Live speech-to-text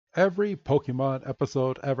Every Pokemon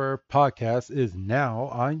episode ever podcast is now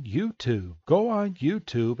on YouTube. Go on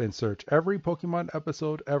YouTube and search Every Pokemon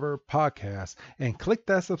episode ever podcast and click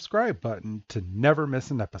that subscribe button to never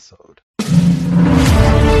miss an episode.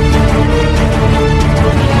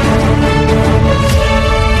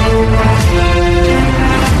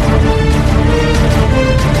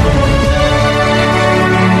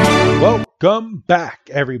 Welcome back,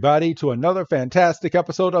 everybody, to another fantastic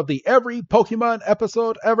episode of the Every Pokemon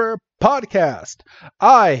Episode Ever podcast.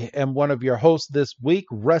 I am one of your hosts this week,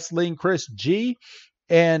 Wrestling Chris G,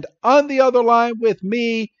 and on the other line with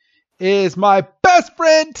me is my best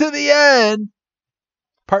friend to the end,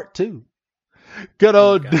 part two. Good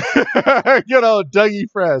old, good old Dougie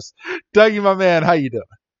Fresh. Dougie, my man, how you doing?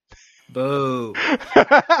 Boo.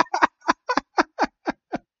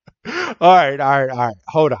 All right.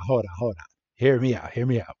 Hold on. Hear me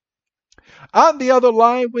out. On the other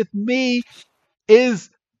line with me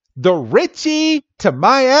is the Richie to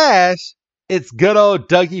my Ash. It's good old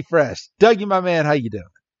Dougie Fresh. Dougie, my man, how you doing?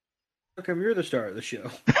 How come you're the star of the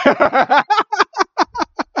show?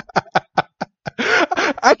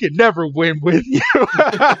 I could never win with you.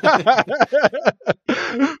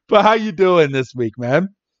 But how you doing this week, man?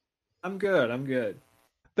 I'm good.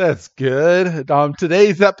 That's good.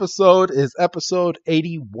 Today's episode is episode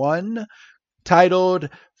 81, titled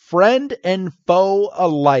Friend and Foe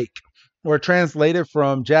Alike, or translated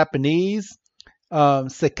from Japanese,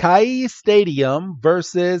 Sekai Stadium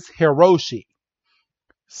versus Hiroshi.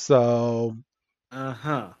 So,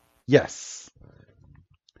 yes.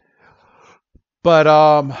 But,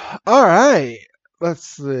 all right. Let's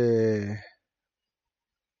see.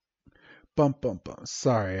 Bum.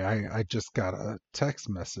 Sorry, I just got a text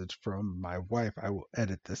message from my wife. I will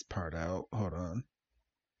edit this part out. Hold on.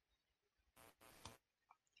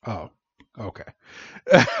 Oh, okay.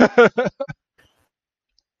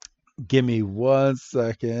 Give me 1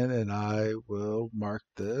 second and I will mark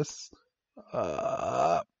this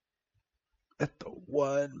at the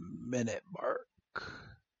 1 minute mark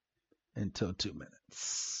until 2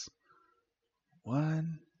 minutes.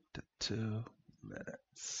 1 to 2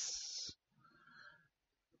 minutes.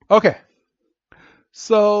 Okay.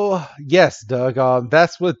 So, yes, Doug,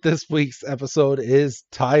 that's what this week's episode is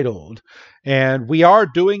titled. And we are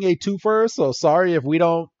doing a twofer, so sorry if we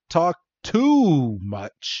don't talk too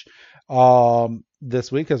much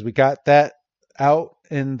this week, because we got that out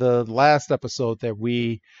in the last episode that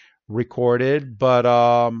we recorded. But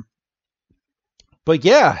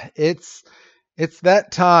yeah, it's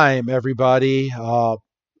that time, everybody.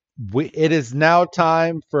 It is now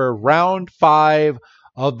time for round 5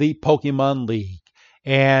 of the Pokemon League.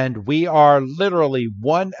 And we are literally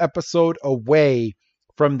 1 episode away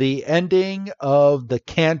from the ending of the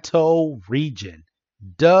Kanto region.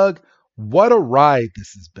 Doug, what a ride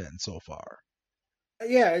this has been so far.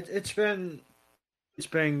 Yeah, it's been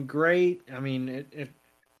great. I mean, at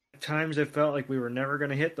times it felt like we were never going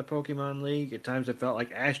to hit the Pokemon League. At times it felt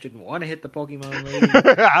like Ash didn't want to hit the Pokemon League.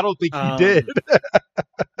 I don't think he did.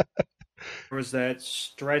 There was that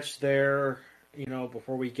stretch there,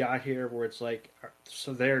 before we got here where it's like,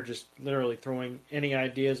 so they're just literally throwing any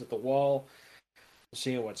ideas at the wall,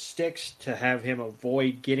 seeing what sticks to have him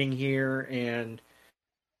avoid getting here. And,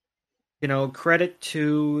 credit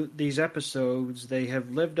to these episodes. They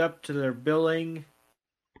have lived up to their billing.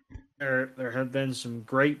 There have been some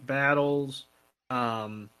great battles.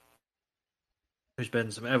 There's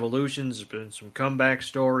been some evolutions. There's been some comeback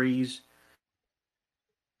stories.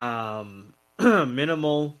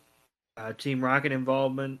 Minimal Team Rocket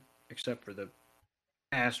involvement, except for the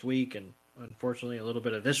past week and unfortunately a little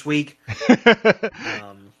bit of this week.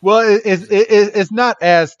 Well, it's not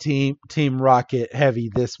as Team Rocket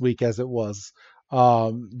heavy this week as it was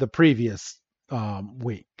the previous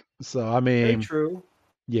week. So I mean, very true.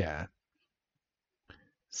 Yeah.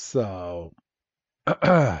 So,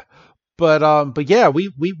 but yeah,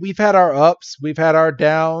 we've had our ups, we've had our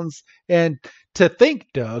downs, and to think,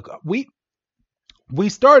 Doug, we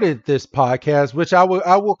started this podcast, which I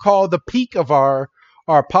will call the peak of our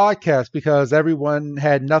podcast, because everyone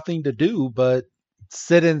had nothing to do but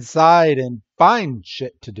sit inside and find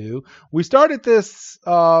shit to do. We started this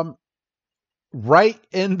right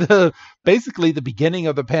in basically the beginning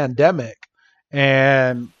of the pandemic,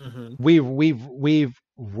 and we've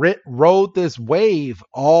rode this wave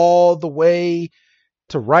all the way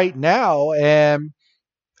to right now, and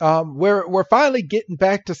we're finally getting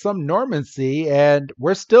back to some normalcy, and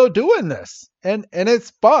we're still doing this, and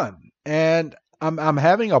it's fun, and I'm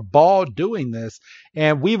having a ball doing this,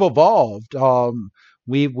 and we've evolved.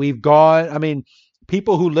 We've gone. I mean,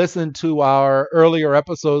 people who listen to our earlier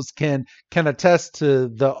episodes can attest to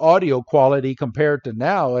the audio quality compared to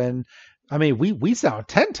now. And I mean, we sound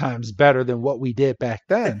 10 times better than what we did back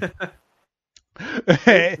then.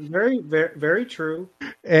 Very, very, very true.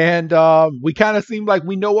 And we kind of seem like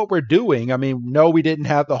we know what we're doing. I mean, no, we didn't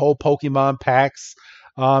have the whole Pokemon packs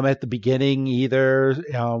at the beginning either.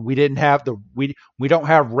 We didn't have we don't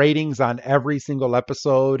have ratings on every single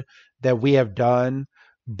episode that we have done.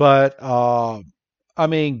 But I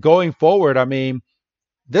mean, going forward, I mean,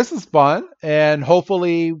 this is fun, and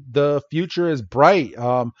hopefully the future is bright.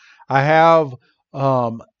 I have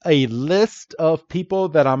a list of people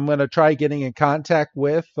that I'm going to try getting in contact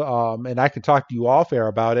with, and I can talk to you off air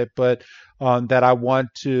about it, but that I want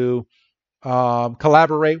to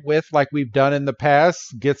collaborate with like we've done in the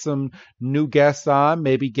past, get some new guests on,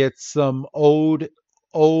 maybe get some old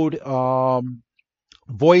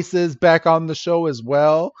voices back on the show as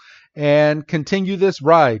well, and continue this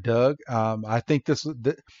ride, Doug. I think this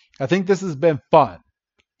has been fun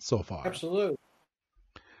so far. Absolutely.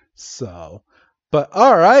 So, but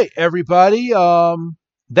all right, everybody.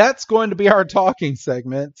 That's going to be our talking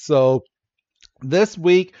segment. So this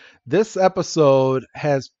week, this episode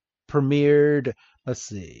has premiered, let's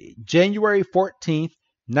see, January 14th,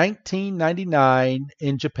 1999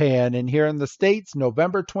 in Japan, and here in the States,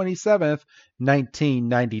 November 27th,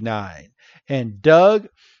 1999. And Doug,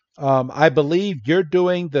 I believe you're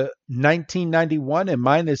doing the 1991 and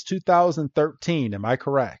mine is 2013. Am I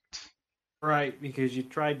correct? Right, because you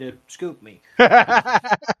tried to scoop me.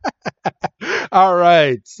 All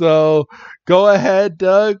right. So go ahead,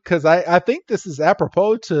 Doug, because I think this is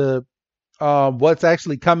apropos to what's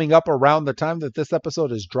actually coming up around the time that this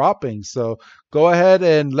episode is dropping. So go ahead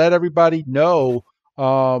and let everybody know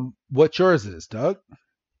what yours is, Doug.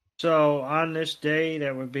 So on this day,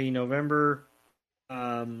 that would be November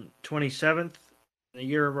 27th, the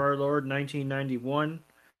year of our Lord, 1991.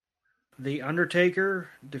 The Undertaker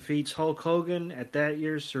defeats Hulk Hogan at that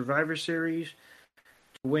year's Survivor Series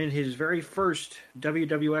to win his very first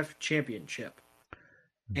WWF Championship.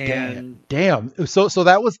 And damn. So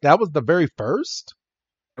that was the very first?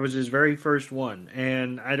 It was his very first one.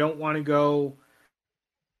 And I don't want to go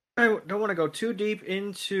too deep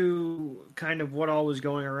into kind of what all was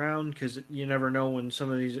going around, because you never know when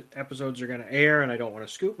some of these episodes are going to air, and I don't want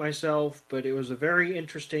to scoop myself, but it was a very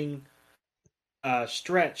interesting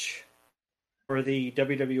stretch for the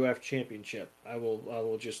WWF Championship. I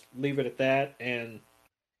will just leave it at that. And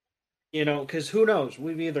because who knows,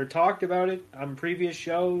 we've either talked about it on previous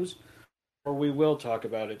shows or we will talk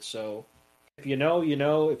about it. So if you know, you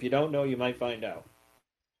know. If you don't know, you might find out.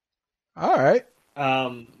 All right.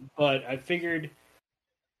 But I figured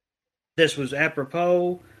this was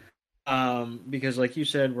apropos because, like you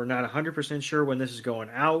said, we're not 100% sure when this is going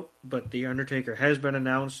out, but The Undertaker has been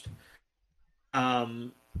announced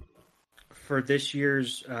for this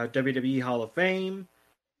year's WWE Hall of Fame.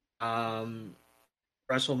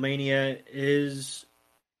 WrestleMania is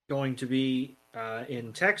going to be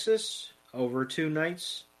in Texas over 2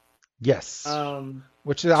 nights. Yes.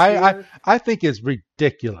 Which I think is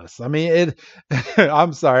ridiculous. I mean, it.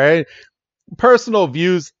 I'm sorry. Personal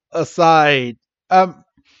views aside,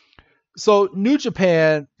 so New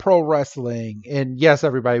Japan Pro Wrestling, and yes,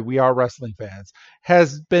 everybody, we are wrestling fans,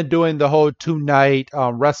 has been doing the whole 2-night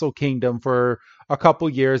Wrestle Kingdom for a couple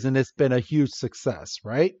years, and it's been a huge success,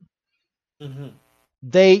 right? Mm-hmm.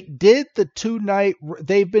 They've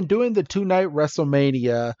been doing the 2-night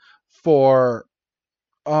WrestleMania for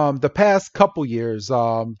the past couple years.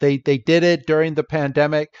 They did it during the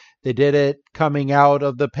pandemic. They did it coming out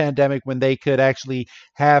of the pandemic when they could actually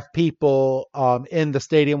have people in the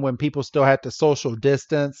stadium when people still had to social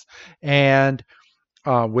distance, and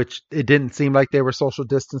which it didn't seem like they were social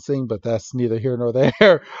distancing, but that's neither here nor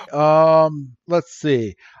there. Let's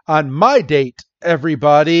see. On my date,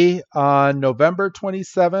 everybody, on November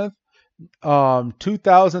 27th,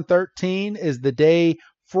 2013 is the day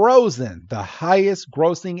Frozen, the highest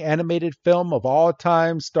grossing animated film of all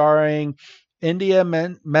time, starring India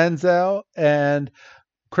Menzel and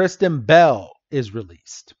Kristen Bell, is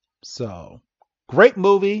released. So, great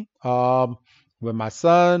movie. When my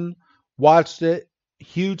son watched it,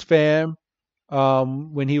 huge fan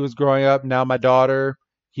when he was growing up. Now my daughter,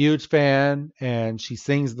 huge fan, and she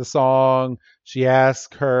sings the song. She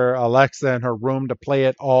asks her Alexa in her room to play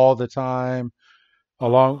it all the time,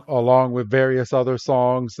 along with various other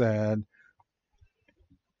songs, and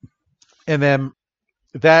then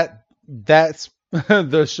that's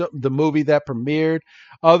the movie that premiered.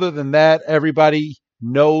 Other than that, everybody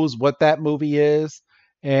knows what that movie is.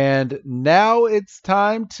 And now it's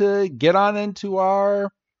time to get on into our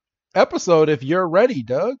episode if you're ready,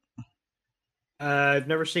 Doug. I've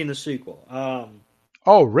never seen the sequel.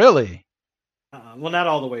 Oh, really? Well, not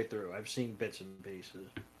all the way through. I've seen bits and pieces.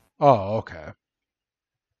 Oh, okay.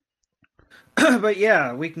 But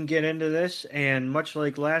yeah, we can get into this, and much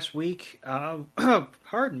like last week,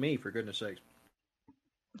 pardon me, for goodness sakes,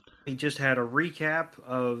 we just had a recap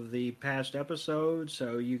of the past episode,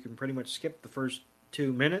 so you can pretty much skip the first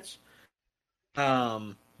 2 minutes.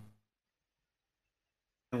 And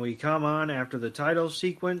we come on after the title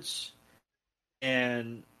sequence,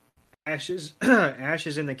 and Ash is Ash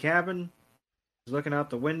is in the cabin, he's looking out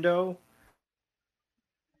the window,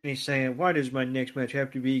 and he's saying, "Why does my next match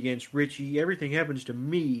have to be against Richie? Everything happens to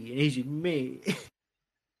me, and he's in me."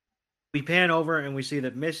 We pan over and we see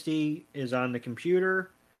that Misty is on the computer,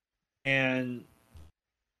 and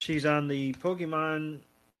she's on the Pokemon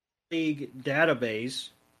League database.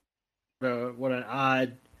 What an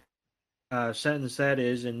odd sentence that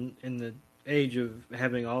is in the age of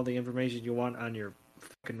having all the information you want on your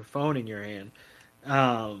fucking phone in your hand.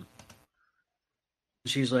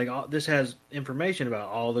 She's like, oh, this has information about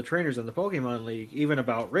all the trainers in the Pokemon League, even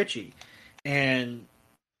about Richie. And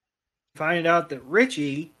find out that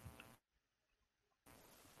Richie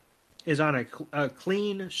is on a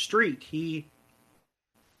clean streak. He,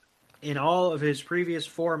 in all of his previous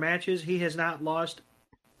 4 matches, he has not lost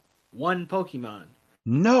one Pokemon.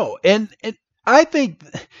 No, and I think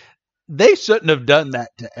they shouldn't have done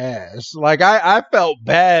that to Ash. Like I felt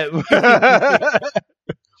bad.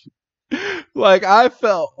 Like I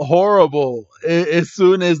felt horrible as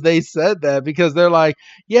soon as they said that, because they're like,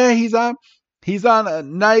 yeah, he's on a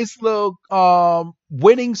nice little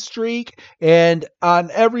winning streak, and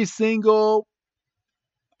on every single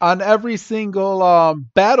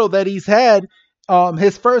battle that he's had,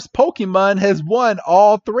 his first Pokemon has won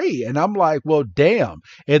all 3, and I'm like, well, damn.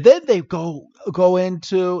 And then they go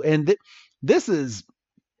into, and this is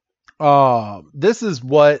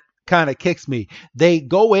what kind of kicks me. They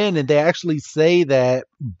go in and they actually say that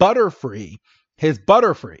Butterfree,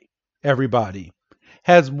 everybody,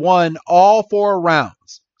 has won all 4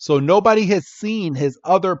 rounds. So nobody has seen his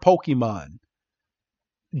other Pokemon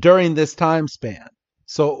during this time span.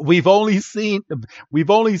 So we've only seen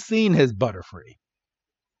his Butterfree.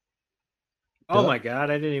 Oh my god,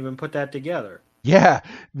 I didn't even put that together. Yeah,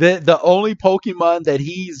 the only Pokemon that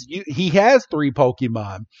he has 3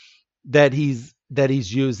 Pokemon that he's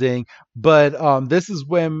using, but this is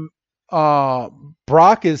when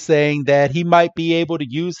Brock is saying that he might be able to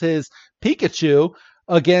use his Pikachu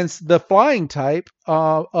against the flying type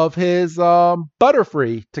of his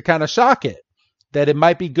Butterfree to kind of shock it, that it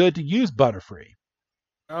might be good to use Butterfree.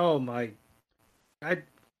 Oh my, that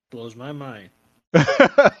blows my mind.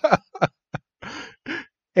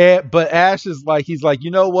 But Ash is like, he's like,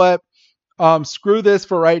 you know what? Screw this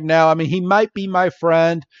for right now. I mean, he might be my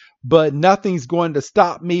friend, but nothing's going to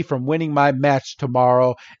stop me from winning my match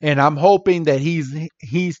tomorrow. And I'm hoping that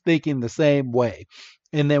he's thinking the same way.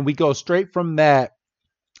 And then we go straight from that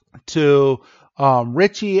to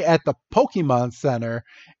Richie at the Pokemon Center,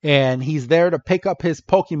 and he's there to pick up his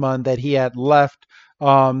Pokemon that he had left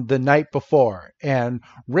the night before. And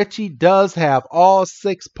Richie does have all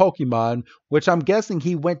 6 Pokemon, which I'm guessing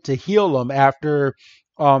he went to heal them after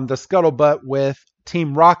the scuttlebutt with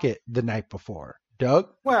Team Rocket the night before. Doug?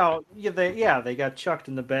 Well, they got chucked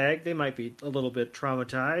in the bag. They might be a little bit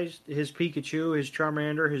traumatized. His Pikachu, his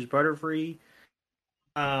Charmander, his Butterfree,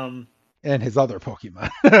 and his other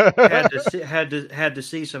Pokemon had to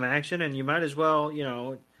see some action, and you might as well,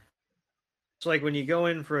 it's like when you go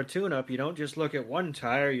in for a tune-up, you don't just look at one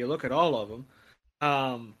tire, you look at all of them.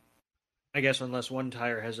 I guess unless one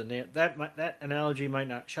tire has a nail. That analogy might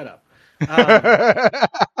not. Shut up.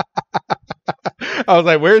 I was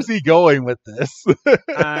like, where's he going with this?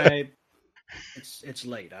 It's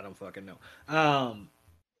late. I don't fucking know.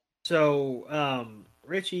 So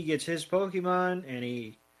Richie gets his Pokemon, and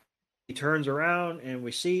he turns around, and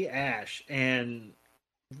we see Ash, and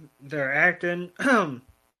they're acting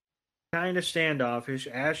kind of standoffish,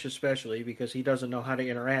 Ash especially, because he doesn't know how to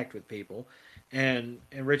interact with people. And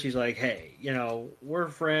Richie's like, hey, we're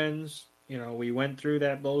friends. We went through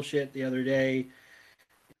that bullshit the other day.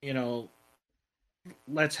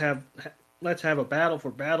 Let's have a battle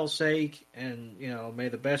for battle's sake, and may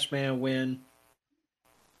the best man win.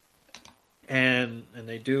 And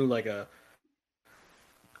they do like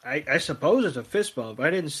I suppose it's a fist bump. I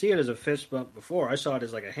didn't see it as a fist bump before. I saw it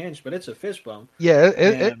as like a hinge, but it's a fist bump. Yeah,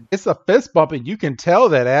 it's a fist bump, and you can tell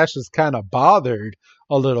that Ash is kind of bothered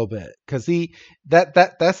a little bit, because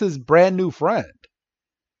that's his brand new friend.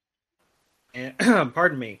 And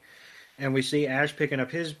pardon me. And we see Ash picking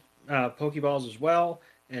up his Pokeballs as well,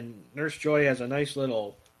 And Nurse Joy has a nice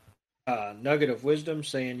little nugget of wisdom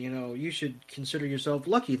saying, you should consider yourself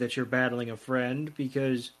lucky that you're battling a friend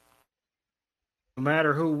because no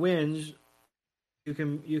matter who wins, you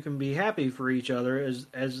can be happy for each other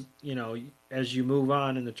as you move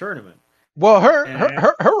on in the tournament. Well, her, her And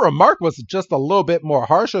her her remark was just a little bit more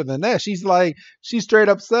harsher than that. She straight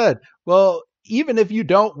up said, "Well, even if you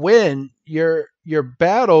don't win your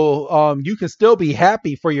battle, you can still be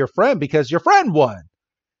happy for your friend because your friend won."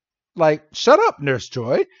 Like, shut up, Nurse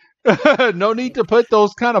Joy. No need to put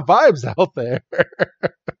those kind of vibes out there.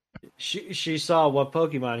 she saw what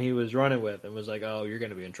Pokemon he was running with and was like, "Oh, you're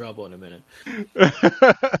going to be in trouble in a minute."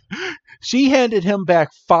 She handed him back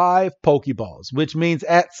 5 Pokeballs, which means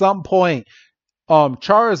at some point,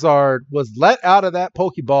 Charizard was let out of that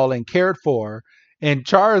Pokeball and cared for, and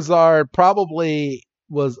Charizard probably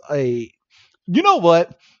was a, you know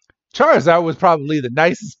what? Charizard was probably the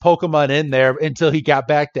nicest Pokemon in there until he got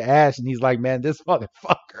back to Ash, and he's like, man, this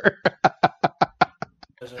motherfucker.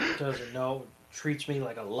 Doesn't know, treats me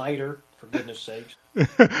like a lighter, for goodness sakes.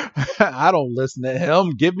 I don't listen to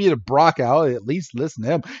him. Give me the Brock. I'll at least listen to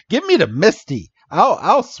him. Give me the Misty.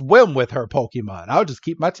 I'll swim with her Pokemon. I'll just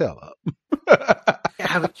keep my tail up.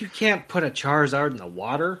 Yeah, but you can't put a Charizard in the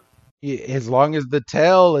water. As long as the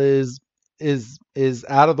tail is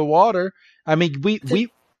out of the water. I mean,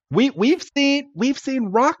 we've seen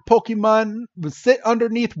rock Pokemon sit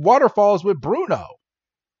underneath waterfalls with Bruno.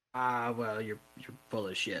 Well, you're full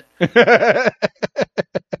of shit.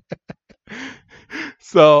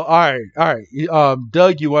 So, all right.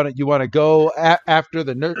 Doug, you want to go after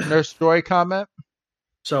the Nurse Joy comment?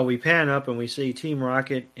 So we pan up and we see Team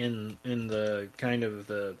Rocket in the kind of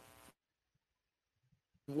the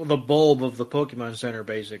bulb of the Pokemon Center,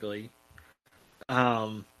 basically.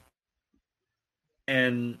 And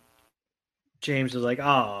James is like,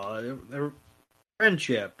 "Oh, they're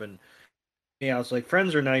friendship," and it's like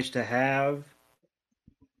friends are nice to have,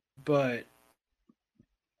 but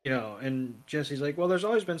and Jesse's like, "Well, there's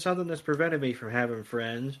always been something that's prevented me from having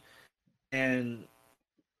friends," and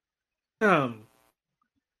James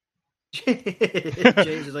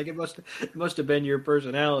is like, it must have been your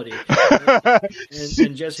personality,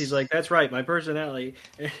 and Jesse's like, "That's right, my personality,"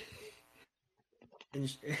 and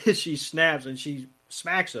she snaps and she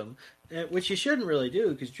smacks him, which you shouldn't really do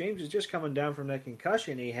because James is just coming down from that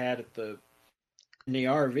concussion he had in the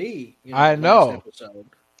RV. I last know. episode.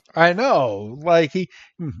 I know. Like he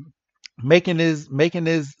making his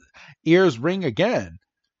ears ring again.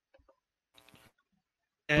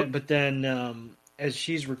 But then, as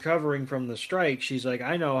she's recovering from the strike, she's like,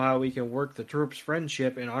 "I know how we can work the troops'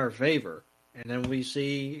 friendship in our favor." And then we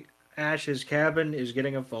see Ash's cabin is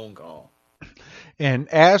getting a phone call.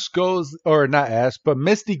 And Ash goes, or not Ash, but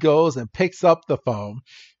Misty goes and picks up the phone,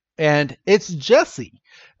 and it's Jessie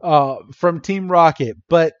from Team Rocket,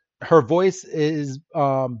 but her voice is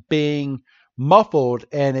being muffled,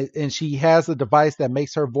 and she has a device that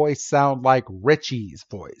makes her voice sound like Richie's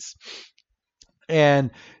voice. And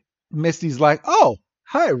Misty's like, "Oh,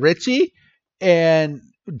 hi, Richie," and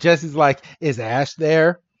Jesse's like, "Is Ash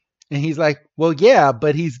there?" And he's like, "Well, yeah,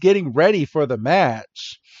 but he's getting ready for the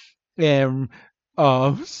match." And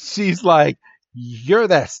she's like, "You're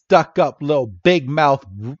that stuck up little big mouth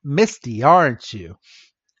Misty, aren't you?"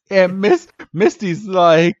 And Misty's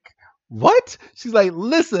like, "What?" She's like,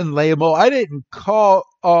 "Listen, Lamo, I didn't call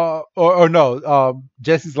or no,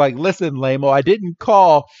 Jesse's like, "Listen, Lamo, I didn't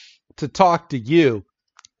call to talk to you."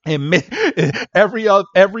 And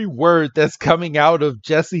every word that's coming out of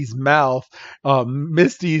Jesse's mouth,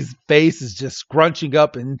 Misty's face is just scrunching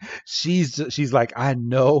up, and she's like, "I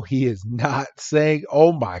know he is not saying,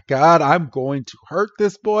 oh my God, I'm going to hurt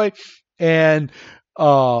this boy." And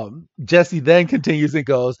Jesse then continues and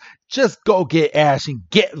goes, "Just go get Ash and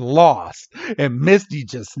get lost." And Misty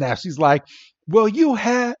just snaps. She's like, "Well, you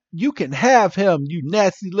can have him, you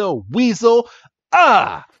nasty little weasel."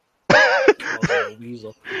 Ah.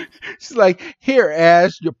 Weasel. She's like, "Here,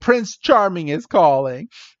 Ash, your Prince Charming is calling."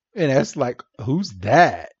 And Ash's like, "Who's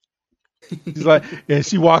that?" She's like, and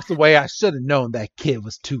she walks away. "I should have known that kid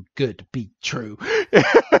was too good to be true."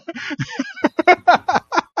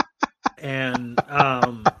 And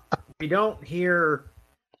we don't hear.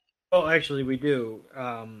 Well, actually, we do.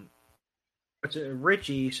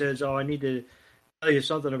 Richie says, "Oh, I need to tell you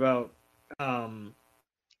something about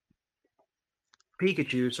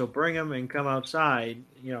Pikachu, so bring him and come outside.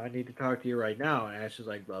 I need to talk to you right now." And Ash is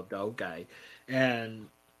like, "Well, okay." And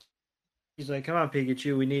he's like, "Come on,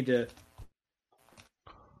 Pikachu, we need to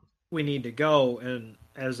go." And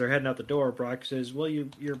as they're heading out the door, Brock says, "Well, your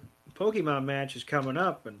Pokemon match is coming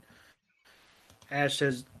up." And Ash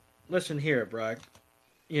says, "Listen here, Brock.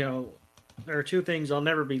 there are two things I'll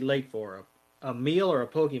never be late for: a meal or a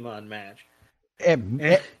Pokemon match. And,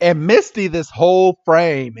 And and Misty, this whole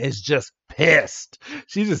frame is just pissed.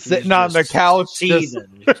 She's just she's sitting on the just couch, just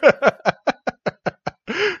seething.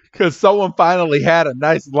 because someone finally had a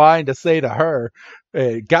nice line to say to her.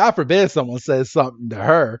 God forbid someone says something to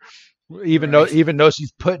her, Right. even though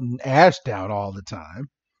she's putting Ash down all the time.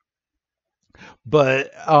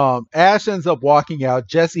 But Ash ends up walking out.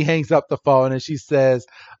 Jessie hangs up the phone and she says,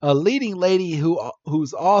 "A leading lady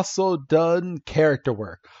who's also done character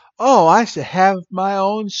work. Oh, I should have my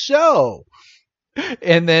own show."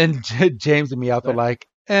 And then James and Meowth are like,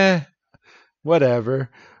 whatever.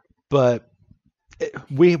 But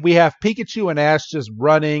we have Pikachu and Ash just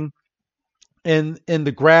running in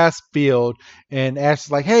the grass field, and Ash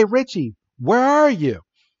is like, "Hey, Richie, where are you?"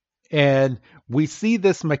 And we see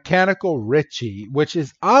this mechanical Richie, which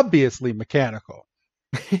is obviously mechanical,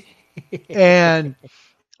 and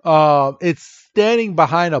it's standing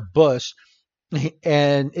behind a bush,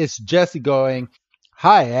 and it's Jesse going,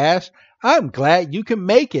 "Hi, Ash. I'm glad you can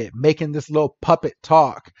make it," making this little puppet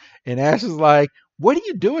talk. And Ash is like, "What are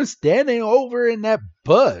you doing standing over in that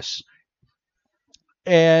bush?"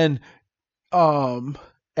 And um,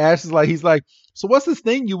 Ash is like, he's like, "So what's this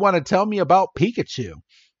thing you want to tell me about Pikachu?"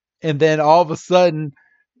 And then all of a sudden,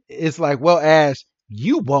 it's like, "Well, Ash,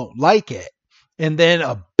 you won't like it." And then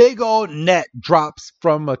a big old net drops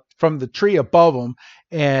from the tree above him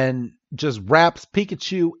and just wraps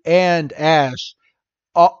Pikachu and Ash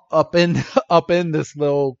up in up in this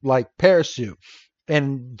little like parachute.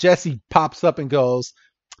 And Jesse pops up and goes,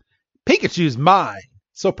 "Pikachu's mine,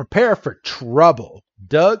 so prepare for trouble."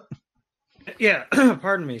 Doug, Yeah,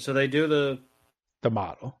 pardon me. So the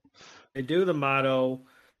model. they do the motto.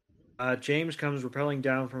 James comes rappelling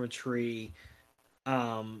down from a tree.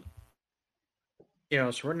 Um,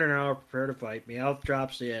 surrender now, prepare to fight. Meowth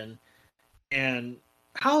drops in, and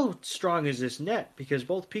how strong is this net? Because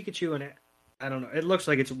both Pikachu and I don't know. It looks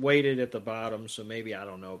like it's weighted at the bottom, so maybe I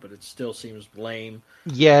don't know, but it still seems lame.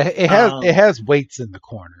 Yeah, it Um, has weights in the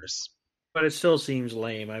corners. but it still seems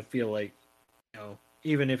lame. I feel like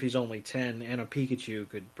even if he's only 10 and a Pikachu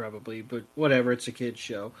could probably, but whatever, it's a kid's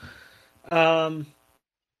show. Um,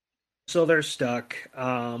 so they're stuck.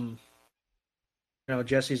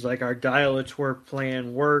 Jesse's like, our dial-a twerk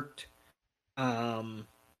plan worked. Um,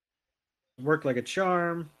 worked like a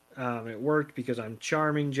charm. It worked because I'm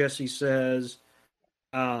charming, Jesse says.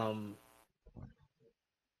 Um,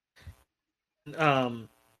 um,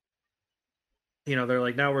 they're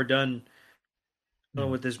like, now we're done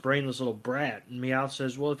with this brainless little brat. And Meowth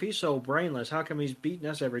says, well, if he's so brainless, how come he's beating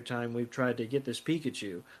us every time we've tried to get this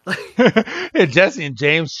Pikachu? And Jesse and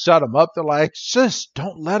James shut him up. They're like, "Shush!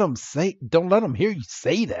 Don't let him hear you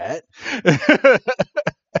say that."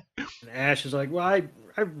 And Ash is like, well, I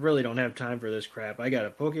really don't have time for this crap. I got a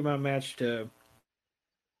Pokemon match to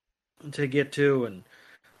get to, and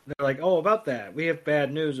they're like, oh, about that, we have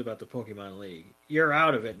bad news about the Pokemon League. You're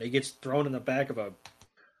out of it. And he gets thrown in the back of a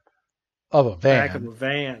Of a van.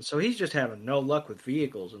 van. So he's just having no luck with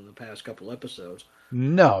vehicles in the past couple episodes.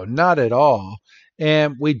 No, not at all.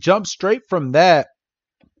 And we jump straight from that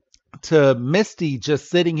to Misty just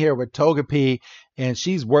sitting here with Togepi, and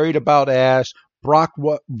she's worried about Ash. Brock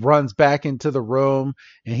runs back into the room,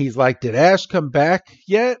 and he's like, "Did Ash come back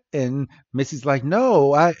yet?" And Misty's like,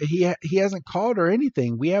 "No, he hasn't called or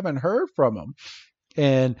anything. We haven't heard from him."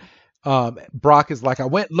 And Brock is like, "I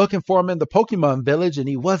went looking for him in the Pokemon Village, and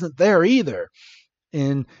he wasn't there either."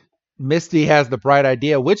 And Misty has the bright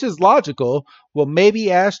idea, which is logical. Well,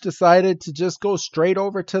 maybe Ash decided to just go straight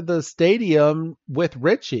over to the stadium with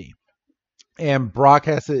Richie. And Brock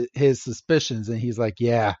has his suspicions, and he's like,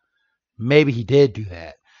 "Yeah, maybe he did do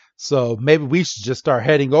that. So maybe we should just start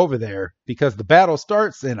heading over there because the battle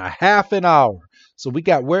starts in a half an hour." So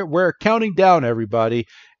we're counting down, everybody.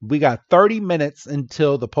 We got 30 minutes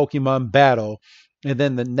until the Pokemon battle, and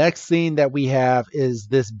then the next scene that we have is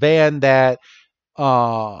this van that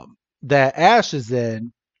Ash is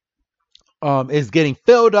getting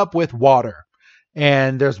filled up with water,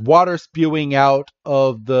 and there's water spewing out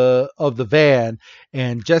of the van,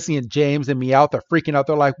 and Jesse and James and Meowth are freaking out.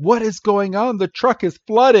 They're like, "What is going on? The truck is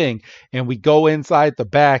flooding!" And we go inside the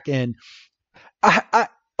back, and I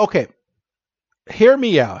okay, hear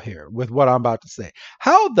me out here with what I'm about to say.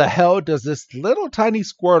 How the hell does this little tiny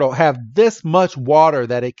Squirtle have this much water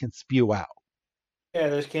that it can spew out? Yeah,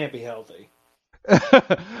 this can't be healthy.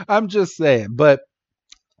 I'm just saying, but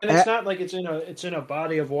And it's not like it's in a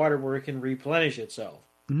body of water where it can replenish itself.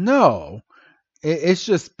 no, it's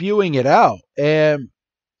just spewing it out. And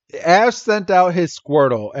Ash sent out his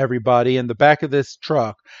Squirtle, everybody, in the back of this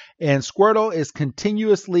truck, and Squirtle is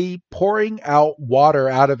continuously pouring out water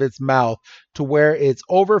out of its mouth to where it's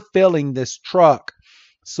overfilling this truck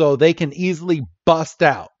so they can easily bust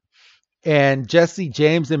out. And Jesse,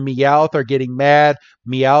 James, and Meowth are getting mad.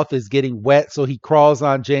 Meowth is getting wet, so he crawls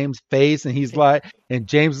on James' face, and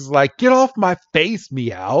James is like, "Get off my face,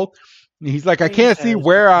 Meowth!" And he's like, "I James can't see has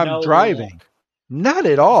where I'm no driving." luck. Not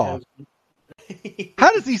at James all. has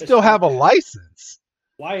How does he still have a license?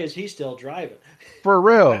 Why is he still driving? For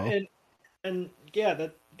real. And yeah,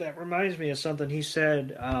 that reminds me of something he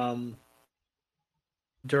said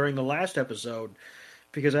during the last episode.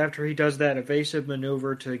 Because after he does that evasive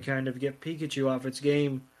maneuver to kind of get Pikachu off its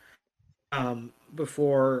game,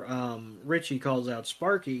 before Richie calls out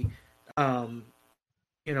Sparky,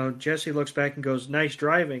 Jesse looks back and goes, "Nice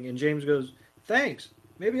driving," and James goes, "Thanks.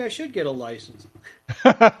 Maybe I should get a license."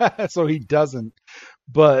 So he doesn't.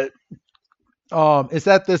 But it's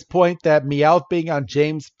at this point that Meowth being on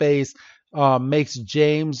James' face makes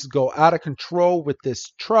James go out of control with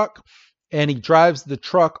this truck, and he drives the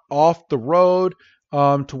truck off the road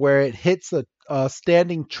to where it hits a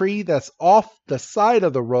standing tree that's off the side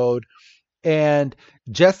of the road, and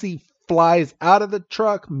Jesse flies out of the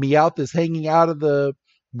truck. Meowth is hanging out of the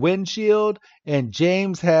windshield, and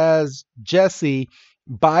James has Jesse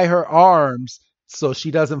by her arms so she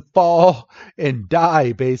doesn't fall and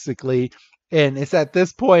die, basically. And it's at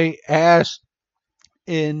this point Ash,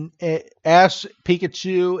 Pikachu,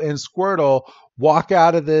 and Squirtle walk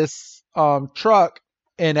out of this truck,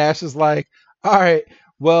 and Ash is like, "All right,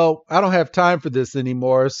 well, I don't have time for this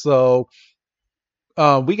anymore, so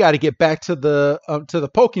we got to get back to the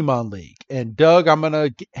Pokemon League." And Doug, I'm gonna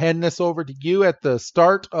hand this over to you at the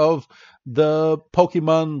start of the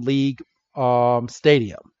Pokemon League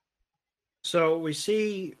stadium. So we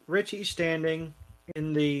see Richie standing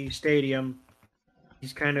in the stadium.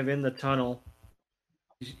 He's kind of in the tunnel.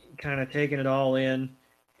 He's kind of taking it all in,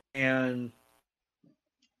 and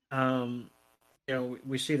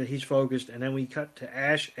we see that he's focused, and then we cut to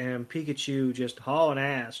Ash and Pikachu just hauling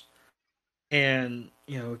ass, and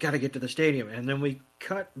got to get to the stadium, and then we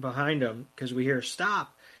cut behind them because we hear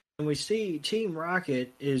stop, and we see Team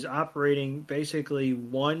Rocket is operating basically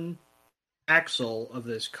one axle of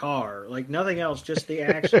this car, like nothing else, just the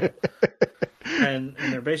axle, and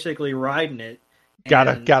they're basically riding it.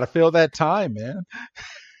 Gotta fill that time, man.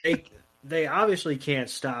 They obviously can't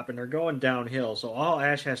stop, and they're going downhill. So all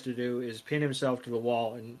Ash has to do is pin himself to the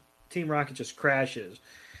wall, and Team Rocket just crashes.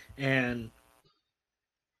 And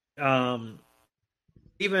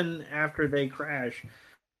even after they crash,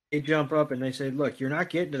 they jump up and they say, "Look, you're not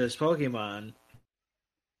getting to this Pokemon.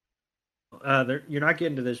 You're not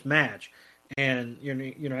getting to this match, and you're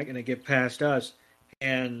not going to get past us."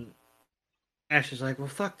 And Ash is like, "Well,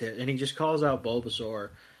 fuck that," and he just calls out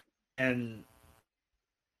Bulbasaur, and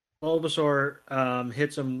Bulbasaur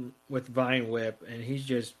hits him with Vine Whip, and he's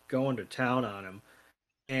just going to town on him,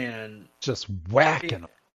 and just whacking him.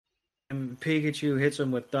 And Pikachu hits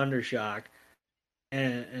him with Thunder Shock,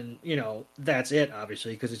 and that's it,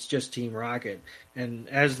 obviously, because it's just Team Rocket. And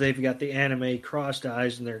as they've got the anime crossed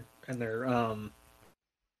eyes and they're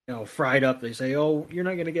fried up, they say, "Oh, you're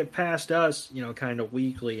not gonna get past us," kind of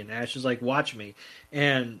weakly. And Ash is like, "Watch me,"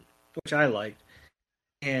 and which I liked.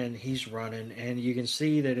 And he's running, and you can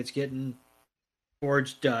see that it's getting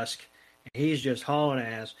towards dusk, and he's just hauling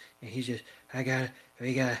ass, and he's just,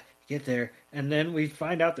 we gotta get there. And then we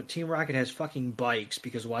find out that Team Rocket has fucking bikes,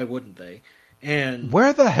 because why wouldn't they? And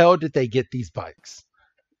where the hell did they get these bikes?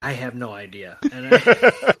 I have no idea. And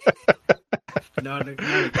not a clue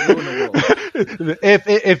in the world.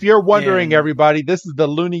 If you're wondering, everybody, this is the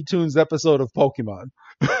Looney Tunes episode of Pokemon.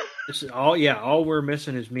 This is all we're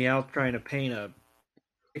missing is Meowth trying to paint a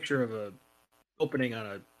picture of a opening on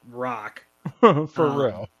a rock. For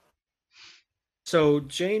real. So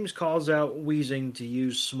James calls out Weezing to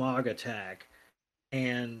use Smog Attack,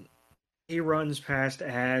 and he runs past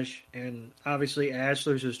Ash, and obviously Ash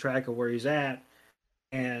loses track of where he's at,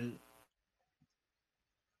 and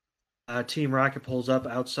Team Rocket pulls up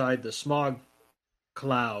outside the smog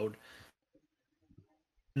cloud,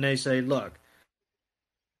 and they say, "Look,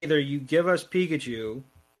 either you give us Pikachu,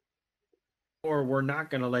 or we're not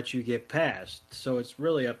going to let you get past. So it's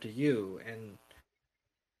really up to you." And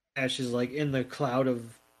Ash is like in the cloud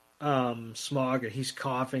of smog, and he's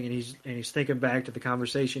coughing, and he's thinking back to the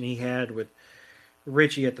conversation he had with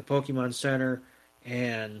Richie at the Pokemon Center,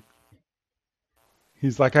 and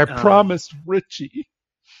he's like, "I promised Richie."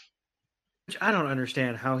 Which I don't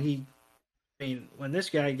understand how he. I mean, when this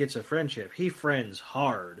guy gets a friendship, he friends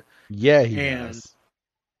hard. Yeah, he does.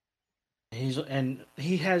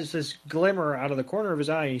 He has this glimmer out of the corner of his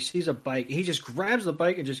eye. And he sees a bike. He just grabs the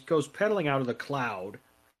bike and just goes pedaling out of the cloud.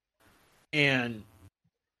 And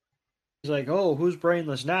he's like, "Oh, who's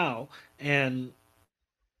brainless now?" And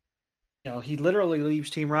he literally leaves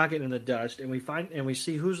Team Rocket in the dust. And we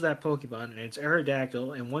see who's that Pokemon, and it's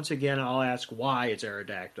Aerodactyl. And once again, I'll ask why it's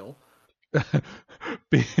Aerodactyl.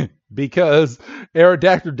 Because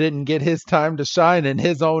Aerodactyl didn't get his time to shine in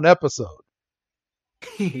his own episode.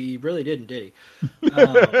 He really didn't, did he?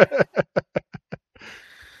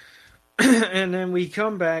 And then we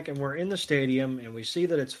come back and we're in the stadium and we see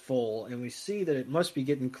that it's full and we see that it must be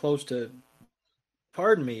getting close to,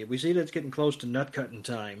 pardon me, we see that it's getting close to nut cutting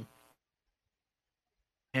time.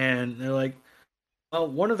 And they're like, well,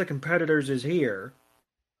 one of the competitors is here,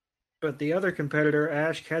 but the other competitor,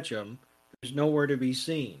 Ash Ketchum, is nowhere to be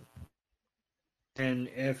seen. And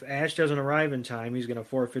if Ash doesn't arrive in time, he's going to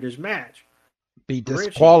forfeit his match. Be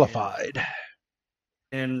disqualified.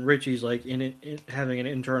 And Richie's like having an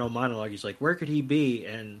internal monologue. He's like, "Where could he be?"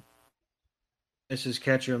 And Mrs.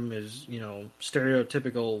 Ketchum is,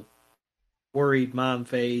 stereotypical worried mom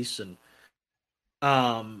face, and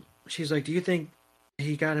she's like, "Do you think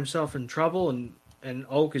he got himself in trouble?" And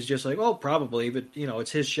Oak is just like, "Oh, probably, but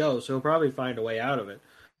it's his show, so he'll probably find a way out of it."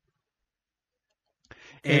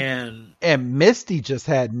 And Misty just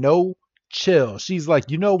had no chill. She's like,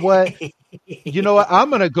 you know what? I'm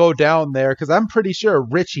going to go down there because I'm pretty sure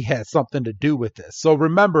Richie had something to do with this. So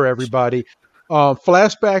remember, everybody,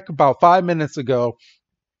 flashback about 5 minutes ago,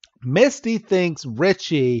 Misty thinks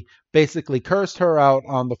Richie basically cursed her out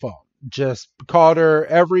on the phone, just called her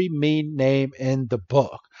every mean name in the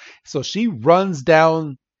book. So she runs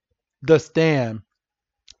down the stand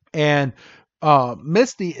and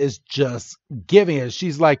Misty is just giving it.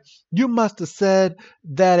 She's like, you must have said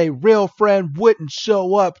that a real friend wouldn't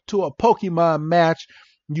show up to a Pokemon match,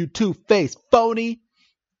 you two-faced phony.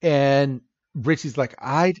 And Richie's like,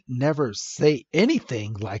 I'd never say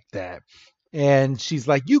anything like that. And she's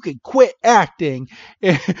like, you can quit acting.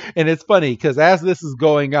 And it's funny because as this is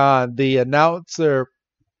going on, the announcer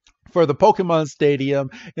for the Pokemon Stadium,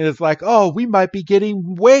 and it's like, oh, we might be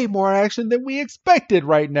getting way more action than we expected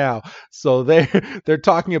right now. So they're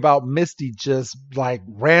talking about Misty just like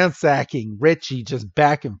ransacking Richie just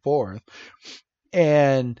back and forth,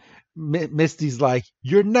 and Misty's like,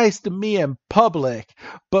 you're nice to me in public,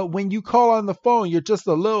 but when you call on the phone, you're just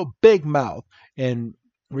a little big mouth. And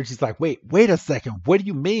Richie's like, wait a second, what do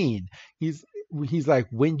you mean? He's like,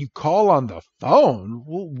 when you call on the phone,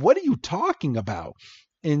 what are you talking about?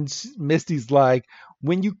 And Misty's like,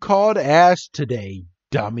 when you called Ash today,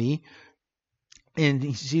 dummy.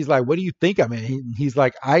 And she's like, what do you think? I mean, he's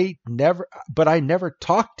like, I never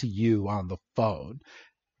talked to you on the phone.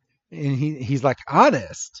 And he's like,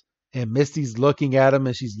 honest. And Misty's looking at him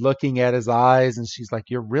and she's looking at his eyes and she's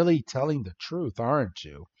like, you're really telling the truth, aren't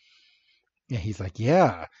you? And he's like,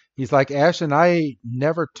 yeah. He's like, Ash and I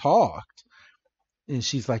never talked. And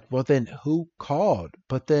she's like, well, then who called?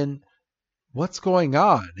 But then what's going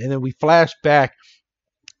on? And then we flash back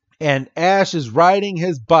and Ash is riding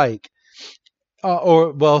his bike,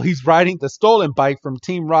 he's riding the stolen bike from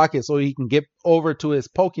Team Rocket so he can get over to his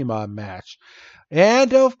Pokemon match.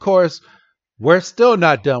 And of course, we're still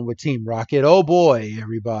not done with Team Rocket. Oh boy,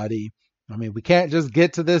 everybody. I mean, we can't just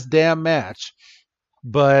get to this damn match.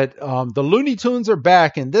 But the Looney Tunes are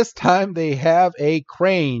back, and this time they have a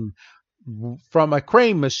crane from a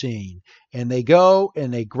crane machine, and they go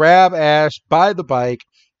and they grab Ash by the bike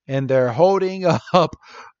and they're holding up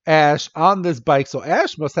Ash on this bike. So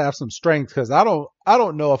Ash must have some strength because I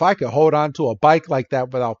don't know if I could hold on to a bike like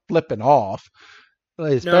that without flipping off.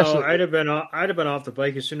 Especially, no, I'd have been off the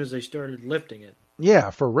bike as soon as they started lifting it. Yeah,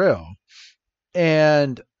 for real.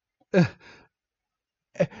 And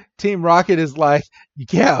Team Rocket is like,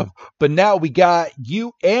 yeah, but now we got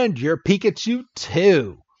you and your Pikachu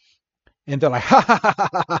too. And they're like, ha, ha, ha,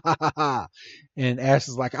 ha, ha, ha, ha. And Ash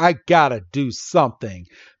is like, I gotta do something.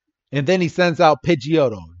 And then he sends out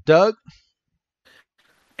Pidgeotto. Doug?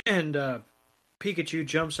 And Pikachu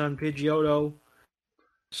jumps on Pidgeotto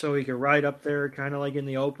so he can ride up there, kind of like in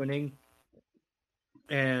the opening.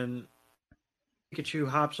 And Pikachu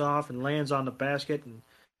hops off and lands on the basket and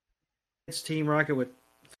hits Team Rocket with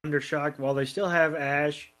Thunder Shock while they still have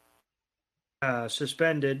Ash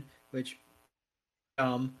suspended, which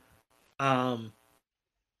Team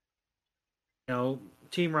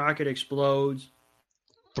Rocket explodes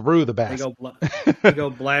through the basket. They go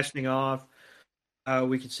blasting off.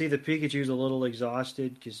 We can see the Pikachu's a little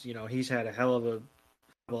exhausted because he's had a hell of a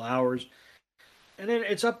couple hours, and then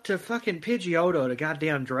it's up to fucking Pidgeotto to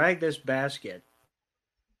goddamn drag this basket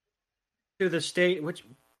to the state, which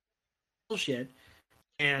bullshit.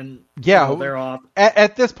 And Yeah, they're off.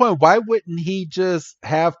 at this point, why wouldn't he just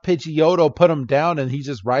have Pidgeotto put him down and he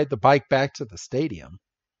just ride the bike back to the stadium?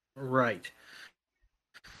 Right.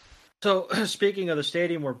 So speaking of the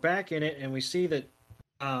stadium, we're back in it, and we see that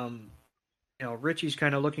Richie's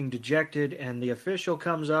kind of looking dejected, and the official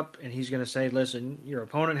comes up and he's going to say, "Listen, your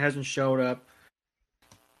opponent hasn't showed up.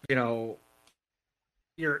 You know,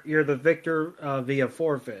 you're the victor via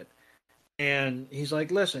forfeit." And he's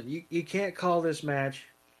like, "Listen, you can't call this match.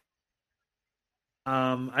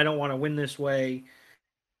 I don't want to win this way.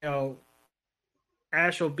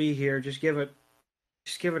 Ash will be here. Just give it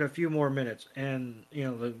a few more minutes." And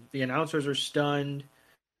the announcers are stunned.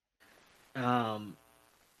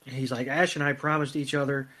 He's like, "Ash and I promised each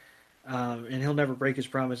other, and he'll never break his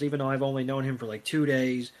promise, even though I've only known him for like 2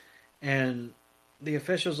 days." And the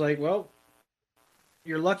official's like, "Well,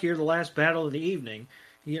 you're lucky you're the last battle of the evening.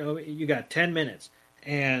 You got 10 minutes."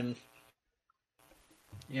 And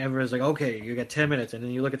everyone's like, "Okay, you got 10 minutes." And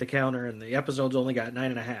then you look at the counter, and the episode's only got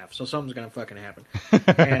 9.5. So something's going to fucking happen.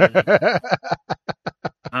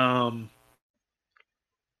 And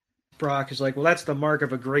Brock is like, "Well, that's the mark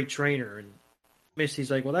of a great trainer." And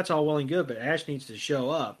Misty's like, "Well, that's all well and good, but Ash needs to show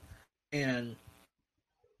up." And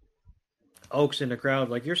Oak's in the crowd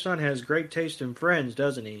like, "Your son has great taste in friends,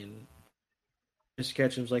 doesn't he?" And Miss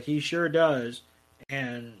Ketchum's like, "He sure does."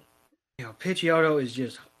 And Pidgeotto is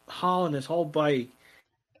just hauling this whole bike,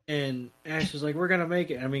 and Ash is like, "We're gonna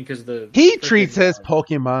make it." I mean, because he treats his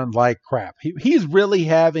Pokemon like crap. He's really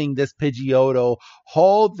having this Pidgeotto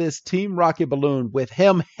haul this Team Rocket balloon with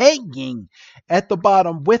him hanging at the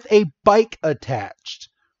bottom with a bike attached,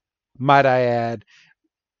 might I add.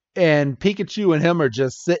 And Pikachu and him are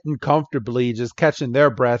just sitting comfortably, just catching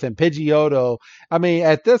their breath. And Pidgeotto, I mean,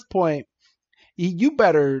 at this point, you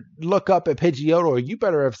better look up at Pidgeotto, or you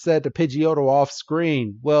better have said to Pidgeotto off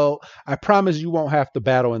screen, "Well, I promise you won't have to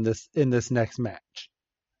battle in this next match."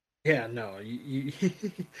 Yeah, no,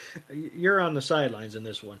 you're on the sidelines in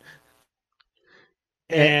this one.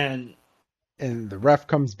 And the ref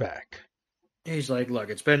comes back. He's like, "Look,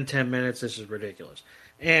 it's been 10 minutes. This is ridiculous."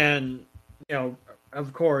 And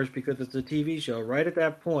of course, because it's a TV show, right at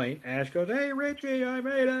that point, Ash goes, "Hey, Richie, I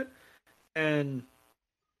made it!" And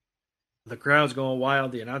the crowd's going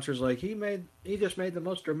wild. The announcer's like, he just made the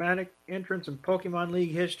most dramatic entrance in Pokemon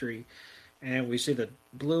League history." And we see the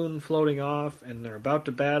balloon floating off, and they're about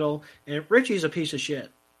to battle. And Richie's a piece of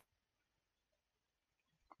shit.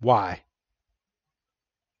 Why?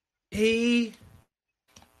 He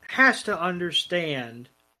has to understand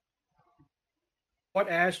what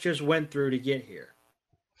Ash just went through to get here.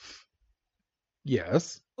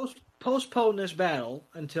 Yes. Postpone this battle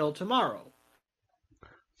until tomorrow.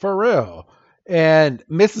 For real. And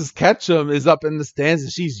Mrs. Ketchum is up in the stands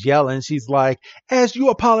and she's yelling. She's like, "As you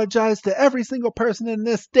apologize to every single person in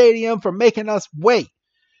this stadium for making us wait.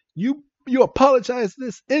 You apologize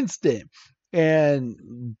this instant."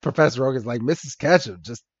 And Professor Oak is like, "Mrs. Ketchum,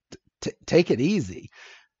 just take it easy."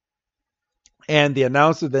 And the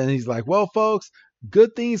announcer then, he's like, "Well, folks,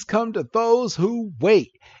 good things come to those who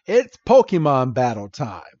wait. It's Pokemon battle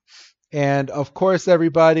time." And of course,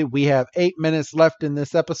 everybody, we have 8 minutes left in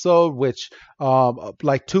this episode, which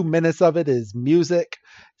like 2 minutes of it is music.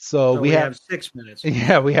 So we have 6 minutes.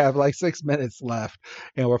 Yeah, we have like 6 minutes left.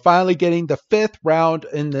 And we're finally getting the 5th round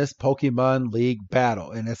in this Pokemon League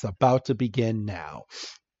battle. And it's about to begin now.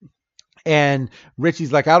 And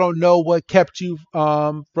Richie's like, "I don't know what kept you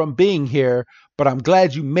from being here, but I'm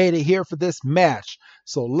glad you made it here for this match.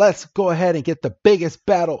 So let's go ahead and get the biggest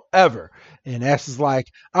battle ever." And Ash is like,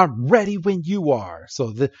 "I'm ready when you are."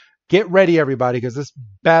 So get ready, everybody, because this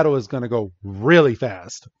battle is going to go really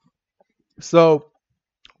fast. So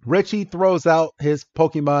Richie throws out his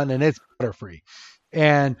Pokemon, and it's Butterfree.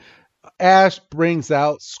 And Ash brings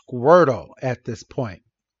out Squirtle at this point,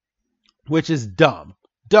 which is dumb.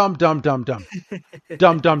 Dumb.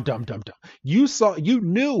 You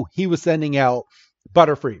knew he was sending out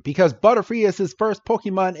Butterfree because Butterfree is his first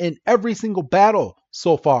Pokemon in every single battle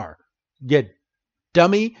so far. You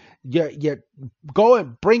dummy. You go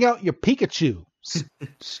and bring out your Pikachu.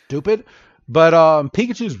 Stupid. But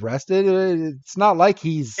Pikachu's rested. It's not like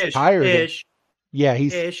he's tired. Yeah,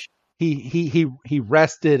 he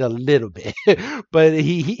rested a little bit, but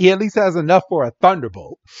he at least has enough for a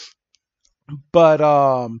Thunderbolt. But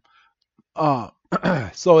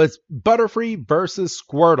so it's Butterfree versus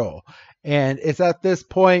Squirtle, and it's at this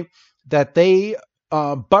point that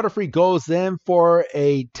Butterfree goes in for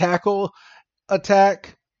a tackle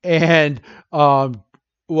attack, and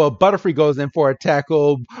Butterfree goes in for a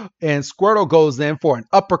tackle, and Squirtle goes in for an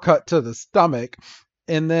uppercut to the stomach,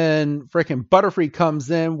 And then freaking Butterfree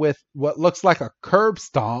comes in with what looks like a curb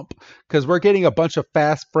stomp because we're getting a bunch of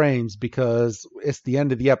fast frames because it's the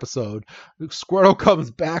end of the episode. Squirtle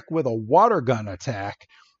comes back with a water gun attack.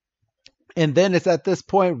 And then it's at this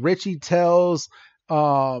point Richie tells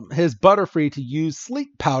his Butterfree to use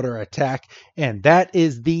sleep powder attack. And that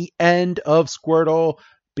is the end of Squirtle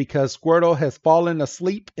because Squirtle has fallen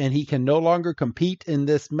asleep and he can no longer compete in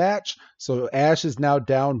this match. So Ash is now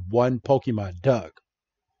down one Pokemon. Doug.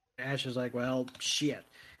 Ash is like, well, shit.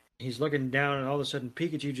 He's looking down, and all of a sudden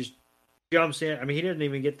Pikachu just jumps in. I mean, he didn't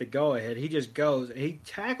even get the go ahead. He just goes. He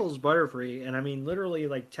tackles Butterfree, and I mean, literally,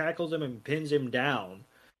 like, tackles him and pins him down.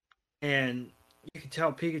 And you can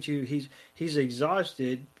tell Pikachu, he's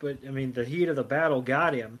exhausted, but I mean, the heat of the battle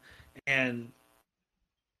got him. And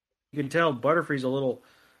you can tell Butterfree's a little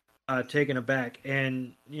taken aback.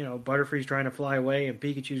 And, you know, Butterfree's trying to fly away, and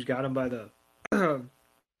Pikachu's got him by the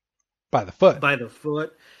by the foot. By the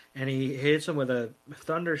foot. And he hits him with a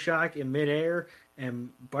thunder shock in midair, and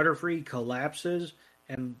Butterfree collapses.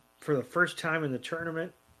 And for the first time in the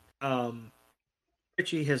tournament,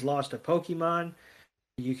 Richie has lost a Pokemon.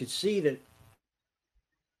 You could see that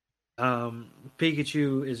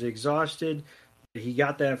Pikachu is exhausted. He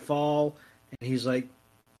got that fall, and he's like,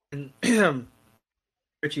 and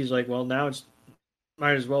Richie's like, well, now it's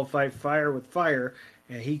might as well fight fire with fire.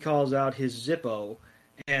 And he calls out his Zippo,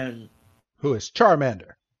 and who is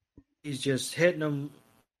Charmander. He's just hitting him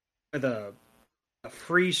with a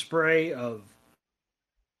free spray of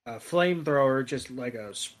a flamethrower, just like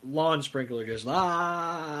a lawn sprinkler, just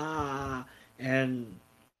and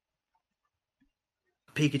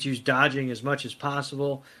Pikachu's dodging as much as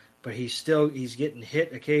possible, but he's getting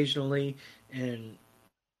hit occasionally, and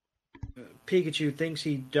Pikachu thinks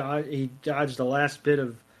he dodged the last bit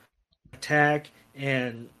of attack,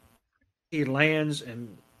 and he lands,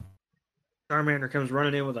 and Charmander comes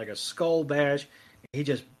running in with like a skull bash. He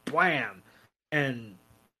just blam, and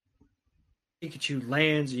Pikachu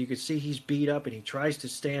lands, and you can see he's beat up, and he tries to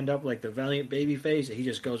stand up like the valiant baby face, and he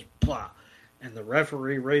just goes blah. And the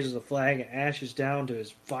referee raises the flag, and Ash is down to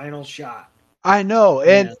his final shot. I know,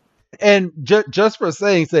 and just for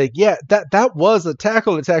saying sake, yeah, that was a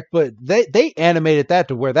tackle attack, but they animated that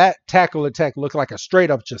to where that tackle attack looked like a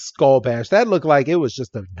straight up just skull bash. That looked like it was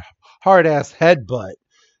just a hard ass headbutt.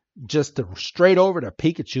 Just straight over to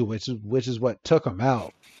Pikachu, which is what took him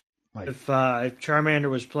out. Like, if Charmander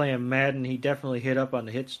was playing Madden, he definitely hit up on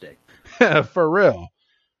the hit stick. For real.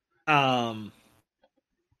 And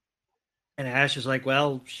Ash is like,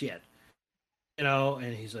 well, shit. You know,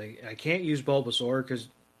 and he's like, I can't use Bulbasaur because,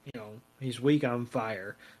 you know, he's weak on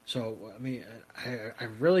fire. So, I mean, I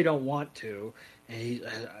really don't want to. And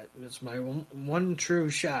it's my one true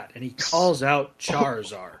shot. And he calls out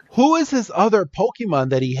Charizard. Who is his other Pokemon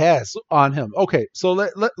that he has on him? Okay, so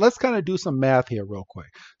let's kind of do some math here real quick.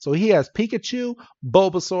 So he has Pikachu,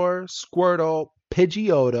 Bulbasaur, Squirtle,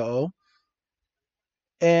 Pidgeotto,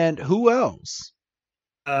 and who else?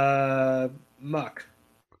 Muck.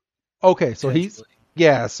 Okay, so he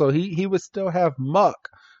would still have Muck.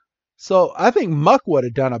 So I think Muck would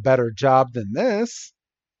have done a better job than this.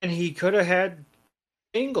 And he could have had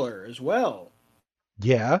Dingler as well.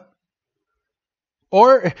 Yeah.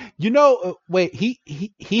 Or wait,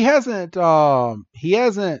 he hasn't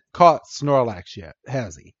caught Snorlax yet,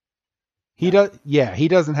 has he? He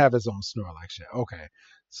doesn't have his own Snorlax yet. Okay.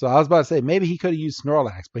 So I was about to say maybe he could have used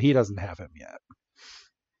Snorlax, but he doesn't have him yet.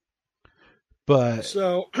 But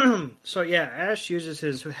so yeah, Ash uses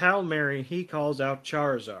his Hail Mary, he calls out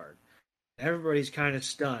Charizard. Everybody's kind of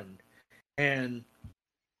stunned. And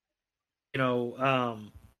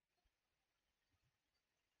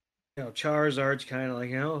Charizard's kind of like,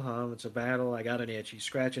 it's a battle. I got an itch. He's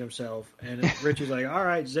scratching himself. And Richie's like, all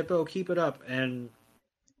right, Zippo, keep it up. And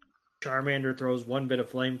Charmander throws one bit of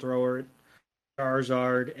flamethrower at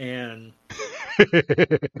Charizard. And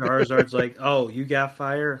Charizard's like, oh, you got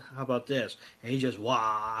fire? How about this? And he just,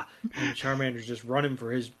 wah. And Charmander's just running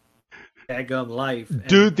for his dadgum life.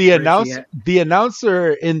 Dude, the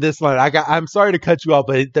announcer in this line, I'm sorry to cut you off,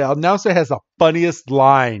 but the announcer has the funniest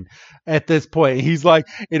line at this point. He's like,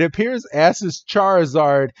 it appears Ash's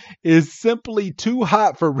Charizard is simply too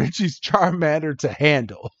hot for Richie's Charmander to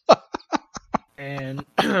handle. And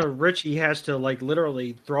Richie has to like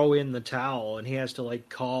literally throw in the towel, and he has to like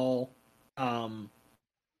call his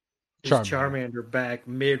Charmander back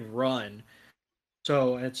mid-run.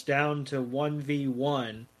 So it's down to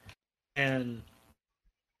 1v1. And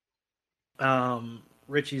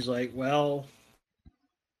Richie's like, well,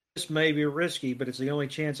 this may be risky, but it's the only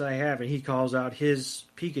chance I have. And he calls out his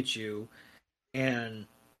Pikachu. And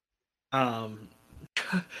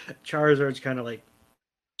Charizard's kind of like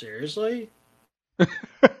seriously?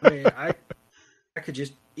 I mean, I could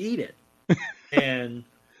just eat it. And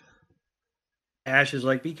Ash is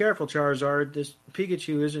like, be careful, Charizard. This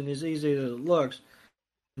Pikachu isn't as easy as it looks.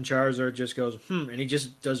 And Charizard just goes, and he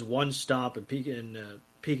just does one stomp, and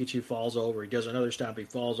Pikachu falls over. He does another stomp, he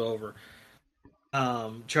falls over.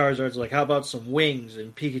 Charizard's like, how about some wings?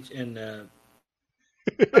 And Pikachu, and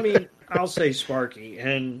I mean, I'll say Sparky,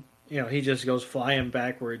 and he just goes flying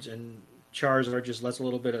backwards, and Charizard just lets a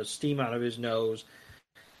little bit of steam out of his nose,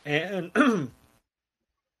 and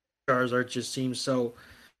Charizard just seems so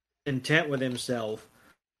intent with himself,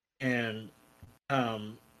 and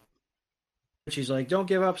um, she's like, "Don't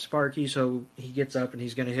give up, Sparky." So he gets up and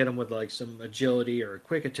he's going to hit him with like some agility or a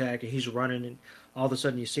quick attack, and he's running, and all of a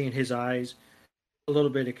sudden you see in his eyes a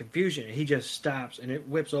little bit of confusion, and he just stops, and it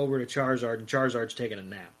whips over to Charizard, and Charizard's taking a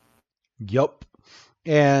nap. Yup.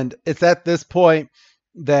 And it's at this point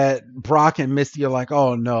that Brock and Misty are like,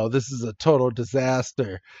 oh no, this is a total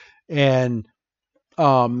disaster. And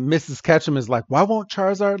Mrs. Ketchum is like, why won't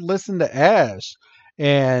Charizard listen to Ash?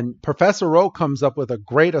 And Professor Oak comes up with a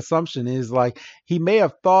great assumption. He's like, he may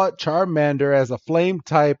have thought Charmander as a flame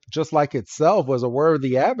type, just like itself, was a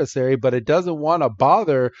worthy adversary, but it doesn't want to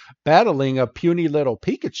bother battling a puny little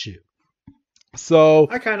Pikachu. So,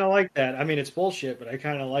 I kind of like that. I mean, it's bullshit, but I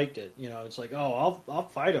kind of liked it. It's like, oh, I'll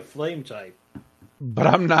fight a flame type. but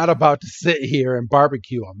I'm not about to sit here and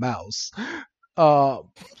barbecue a mouse. Uh,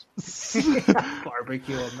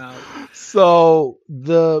 Barbecue him out. so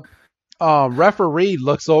the referee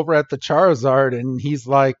looks over at the Charizard and he's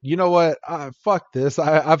like, you know what? Fuck this.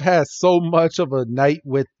 I've had so much of a night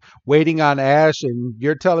with waiting on Ash, and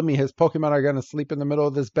you're telling me his Pokemon are going to sleep in the middle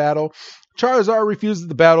of this battle. Charizard refuses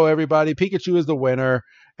to battle everybody. Pikachu is the winner.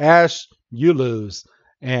 Ash, you lose.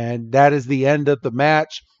 And that is the end of the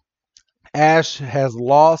match. Ash has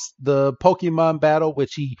lost the Pokemon battle,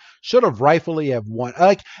 which he should have rightfully have won.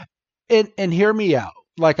 Like, and hear me out.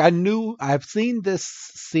 Like, I've seen this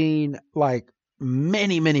scene like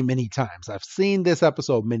many times. I've seen this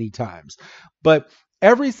episode many times, but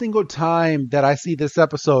every single time that I see this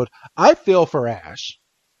episode, I feel for Ash.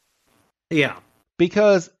 Yeah,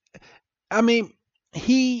 Because I mean,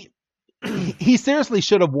 he he seriously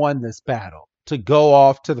should have won this battle to go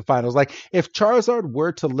off to the finals. Like, if Charizard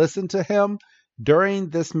were to listen to him during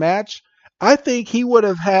this match, I think he would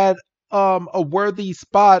have had a worthy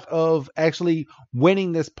spot of actually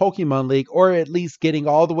winning this Pokemon League, or at least getting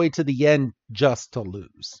all the way to the end just to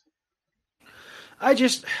lose. I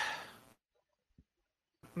just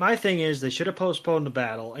my thing is they should have postponed the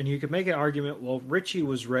battle, and you could make an argument. Well, Richie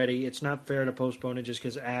was ready. It's not fair to postpone it just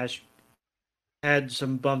because Ash had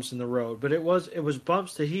some bumps in the road, but it was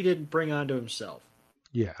bumps that he didn't bring onto himself.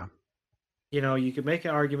 Yeah. You could make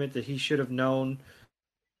an argument that he should have known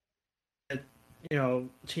that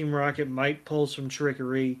Team Rocket might pull some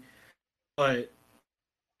trickery, but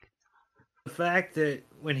the fact that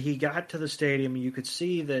when he got to the stadium, you could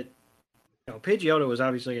see that Pidgeotto was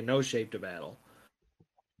obviously in no shape to battle.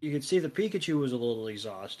 You could see the Pikachu was a little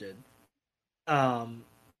exhausted. How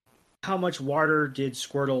much water did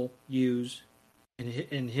Squirtle use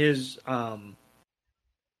in his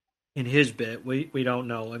bit? We don't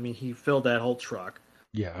know. I mean, he filled that whole truck,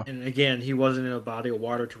 Yeah. and again, he wasn't in a body of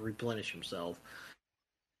water to replenish himself.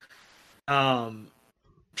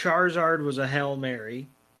 Charizard was a Hail Mary.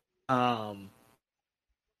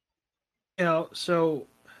 So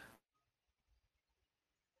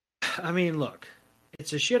I mean, look,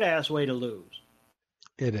 it's a shit ass way to lose.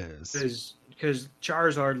 It is. Because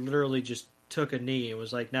Charizard literally just took a knee and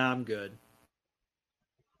was like, "Nah, I'm good.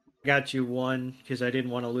 I got you one because I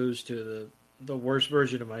didn't want to lose to the worst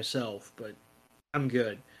version of myself, but I'm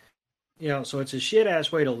good." So it's a shit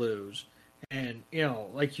ass way to lose, and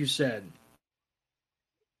like you said,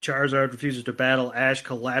 Charizard refuses to battle. Ash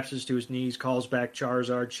collapses to his knees, calls back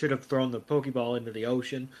Charizard. Should have thrown the Pokeball into the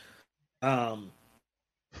ocean.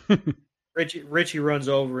 Richie runs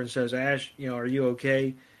over and says, "Ash, are you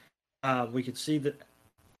okay?" We can see that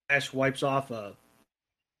Ash wipes off a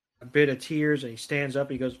bit of tears and he stands up.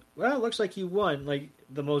 He goes, "Well, it looks like you won." Like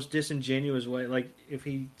the most disingenuous way. Like if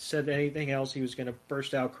he said anything else, he was going to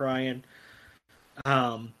burst out crying.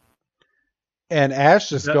 And Ash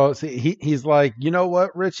just goes, he's like, you know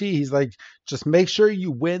what, Richie? He's like, just make sure you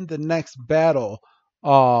win the next battle.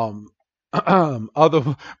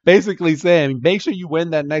 Other basically saying, make sure you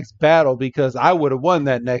win that next battle because I would have won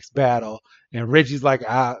that next battle. And Richie's like,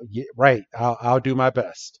 yeah, right, I'll do my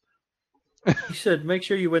best. He said, "Make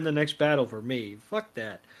sure you win the next battle for me." Fuck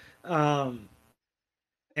that.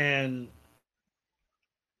 And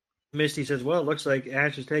Misty says, "Well, it looks like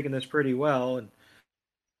Ash is taking this pretty well." And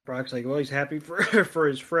Brock's like, well, he's happy for for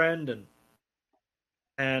his friend,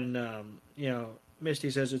 and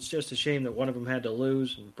Misty says it's just a shame that one of them had to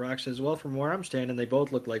lose, and Brock says, well, from where I'm standing, they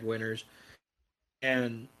both look like winners,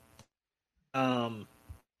 and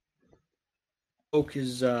Oak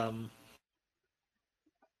is Oh,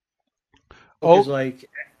 like,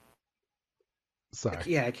 sorry.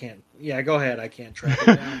 yeah, I can't. Yeah, go ahead. I can't track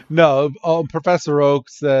it down. No, Professor Oak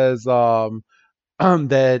says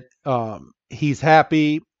that he's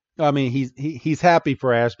happy. I mean, he's happy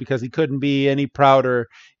for Ash because he couldn't be any prouder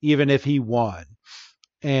even if he won.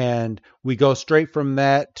 And we go straight from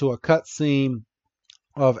that to a cutscene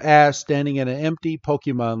of Ash standing in an empty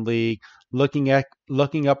Pokemon League, looking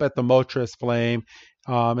up at the Moltres flame,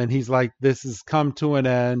 and he's like, "This has come to an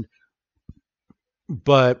end."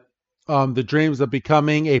 But the dreams of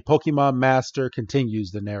becoming a Pokemon master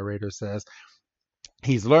continues. The narrator says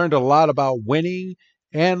he's learned a lot about winning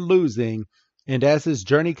and losing, and as his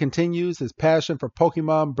journey continues, his passion for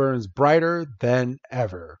Pokemon burns brighter than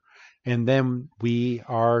ever. And then we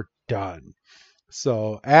are done.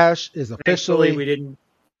 So Ash is Thankfully, officially. we didn't.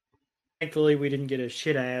 Thankfully, we didn't get a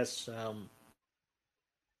shit ass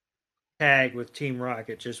tag with Team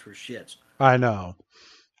Rocket just for shits. I know.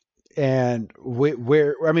 And we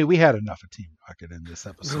had enough of Team Rocket in this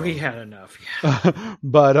episode. We had enough, yeah.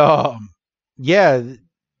 But yeah,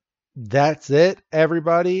 that's it,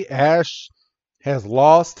 everybody. Ash has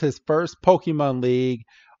lost his first Pokemon League.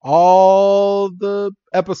 All the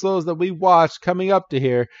episodes that we watched coming up to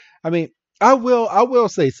here. I mean, I will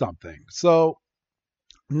say something. So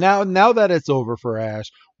now that it's over for Ash,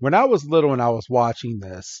 when I was little and I was watching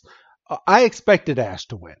this, I expected Ash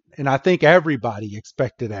to win, and I think everybody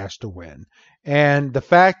expected Ash to win. And the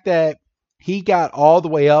fact that he got all the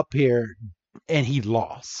way up here and he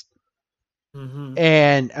lost. Mm-hmm.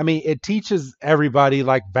 And I mean, it teaches everybody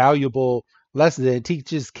like valuable lessons. It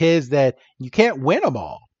teaches kids that you can't win them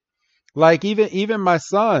all. Like even my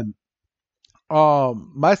son,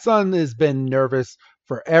 my son has been nervous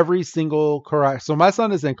for every single karate. So my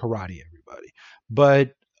son is in karate, everybody,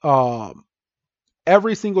 but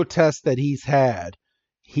every single test that he's had,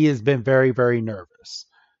 he has been very, very nervous.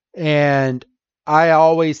 And I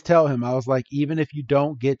always tell him, I was like, even if you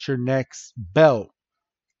don't get your next belt,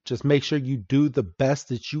 just make sure you do the best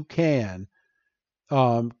that you can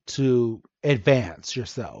to advance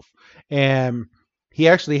yourself. And he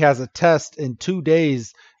actually has a test in 2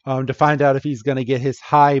 days to find out if he's going to get his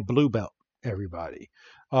high blue belt, everybody.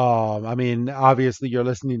 I mean, obviously, you're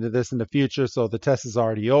listening to this in the future, so the test is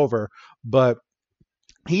already over, but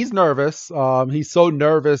he's nervous. He's so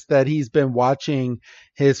nervous that he's been watching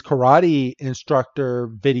his karate instructor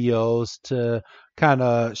videos to kind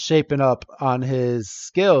of shaping up on his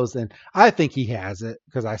skills, and I think he has it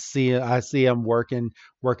because I see him working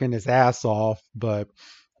his ass off. But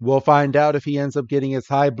we'll find out if he ends up getting his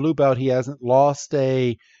high blue belt. He hasn't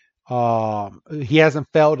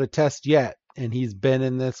failed a test yet, and he's been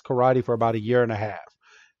in this karate for about a year and a half.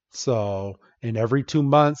 So, and every 2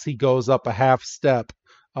 months he goes up a half step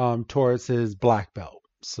towards his black belt.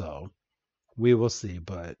 So we will see.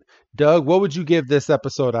 But Doug, what would you give this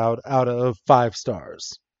episode out of 5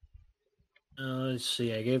 stars? Let's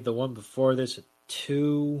see. I gave the one before this a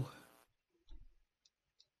 2.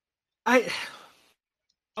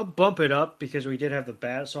 I'll bump it up because we did have the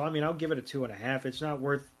bat. So I mean, I'll give it a 2.5. It's not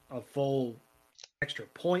worth a full extra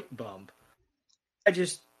point bump.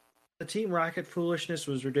 The Team Rocket foolishness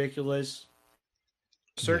was ridiculous.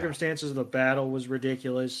 Circumstances of the battle was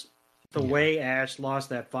ridiculous. The way Ash lost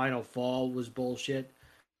that final fall was bullshit.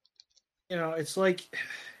 It's like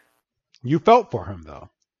you felt for him though.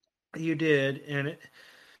 You did, and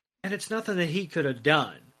it's nothing that he could have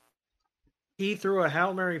done. He threw a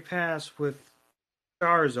Hail Mary pass with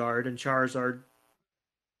Charizard, and Charizard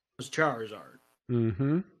was Charizard.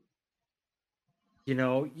 Mm-hmm.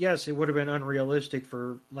 Yes, it would have been unrealistic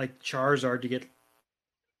for like Charizard to get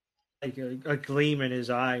like a gleam in his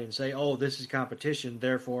eye and say, "Oh, this is competition,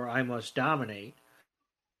 therefore I must dominate."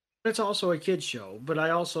 It's also a kid's show, but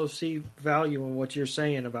I also see value in what you're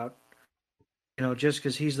saying about, just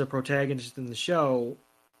because he's the protagonist in the show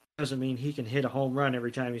doesn't mean he can hit a home run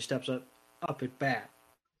every time he steps up at bat.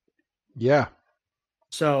 Yeah.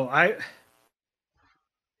 So I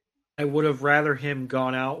would have rather him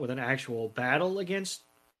gone out with an actual battle against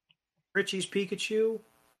Richie's Pikachu.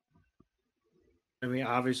 I mean,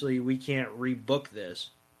 obviously, we can't rebook this.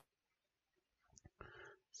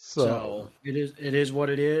 So it is what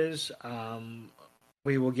it is.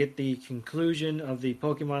 We will get the conclusion of the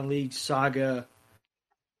Pokemon League saga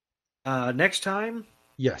next time.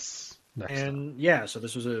 Yes. Next time. Yeah, so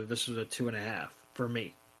this was a 2.5 for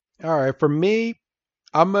me. All right, for me,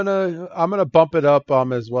 I'm gonna bump it up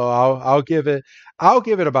as well. I'll give it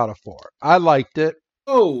about a 4. I liked it.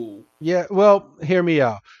 Oh, Yeah, well, hear me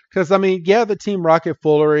out. Because I mean, yeah, the Team Rocket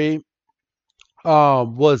foolery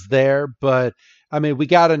was there, but I mean, we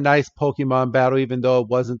got a nice Pokemon battle, even though it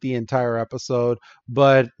wasn't the entire episode.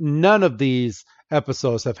 But none of these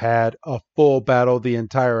episodes have had a full battle the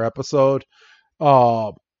entire episode.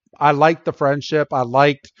 Uh, I liked the friendship. I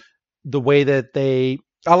liked the way that they.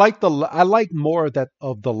 I like more of that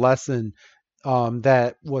of the lesson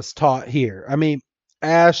that was taught here. I mean,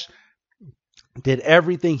 Ash did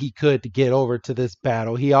everything he could to get over to this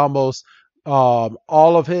battle. He almost all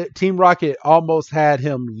of it. Team Rocket almost had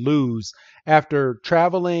him lose after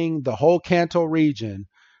traveling the whole Kanto region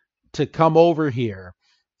to come over here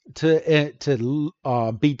to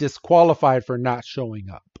be disqualified for not showing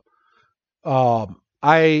up.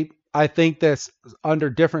 I think that under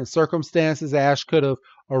different circumstances, Ash could have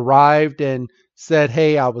arrived and said,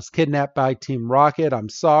 "Hey, I was kidnapped by Team Rocket. I'm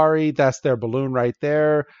sorry. That's their balloon right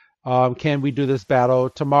there. Can we do this battle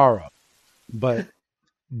tomorrow?" But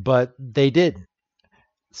they didn't.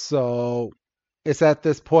 So it's at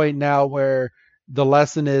this point now where the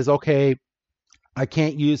lesson is okay. I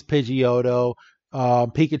can't use Pidgeotto.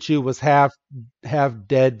 Pikachu was half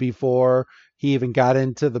dead before he even got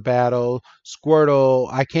into the battle. Squirtle,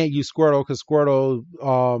 I can't use Squirtle because Squirtle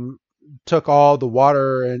took all the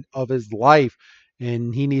water of his life,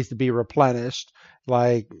 and he needs to be replenished.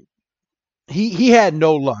 Like he had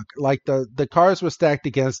no luck. Like the cards were stacked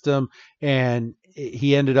against him, and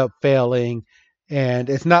he ended up failing. And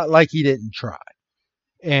it's not like he didn't try,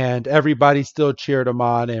 and everybody still cheered him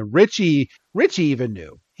on. And Richie even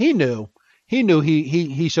knew. He knew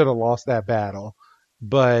he should have lost that battle,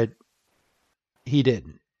 but he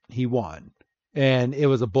didn't. He won, and it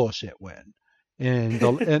was a bullshit win. And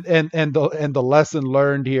the and the lesson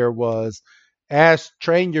learned here was, Ash,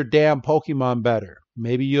 train your damn Pokemon better.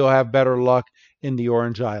 Maybe you'll have better luck in the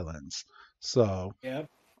Orange Islands. So, yeah.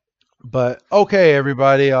 but okay,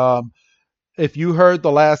 everybody. If you heard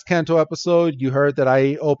the last Kanto episode, you heard that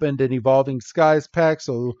I opened an Evolving Skies pack.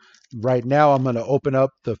 So right now I'm going to open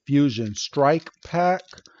up the Fusion Strike pack.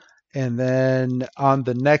 And then on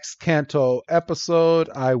the next Kanto episode,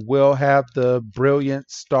 I will have the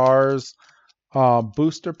Brilliant Stars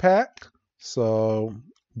booster pack. So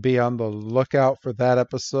be on the lookout for that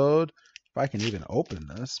episode. If I can even open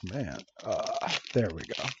this, man. There we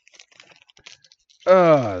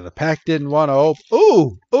go. The pack didn't want to open.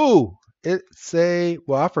 Ooh.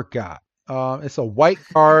 Well, I forgot. It's a white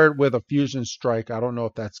card with a fusion strike. I don't know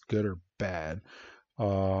if that's good or bad.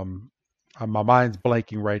 My mind's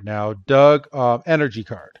blanking right now. Doug, energy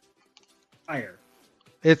card. Fire.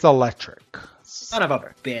 It's electric. Son of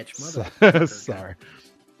a bitch. Sorry.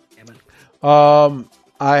 Damn it.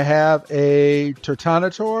 I have a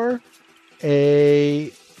Turtonator,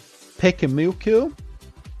 a Pikamuku,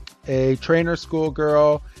 a Trainer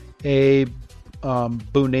Schoolgirl, a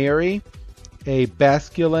Buneri, a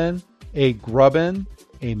Basculin, a Grubbin,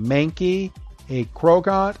 a Mankey, a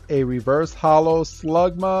Krogant, a Reverse Hollow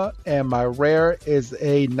Slugma, and my rare is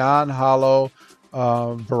a non-hollow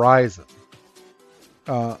Verizon.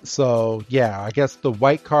 So yeah, I guess the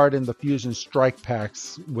white card in the Fusion Strike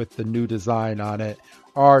packs with the new design on it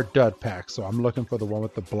are dud packs. So I'm looking for the one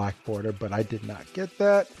with the black border, but I did not get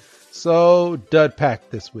that. So dud pack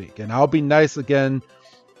this week. And I'll be nice again,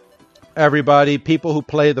 everybody, people who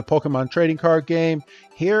play the Pokemon trading card game.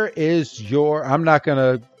 Here is your, I'm not going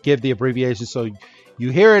to give the abbreviation, so you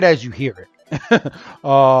hear it as you hear it.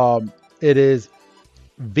 It is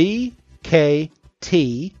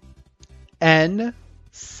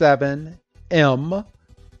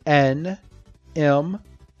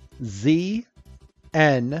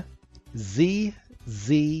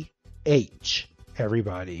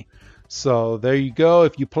everybody. So there you go.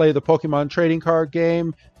 If you play the Pokemon trading card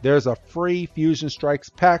game, there's a free Fusion Strikes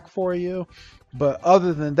pack for you. But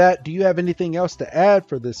other than that, do you have anything else to add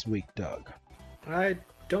for this week, Doug? I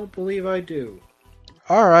don't believe I do.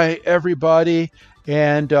 All right, everybody.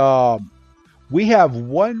 And we have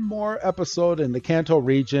one more episode in the Kanto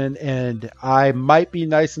region, and I might be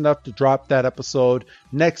nice enough to drop that episode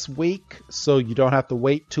next week, so you don't have to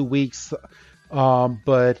wait 2 weeks.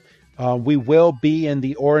 But we will be in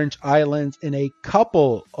the Orange Islands in a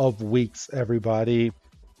couple of weeks, everybody.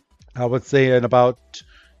 I would say in about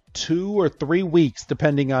 2 or 3 weeks,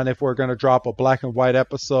 depending on if we're going to drop a black and white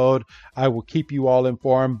episode. I will keep you all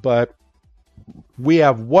informed, but we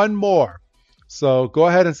have one more. So go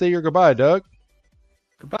ahead and say your goodbye, Doug.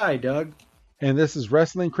 Goodbye, Doug. And this is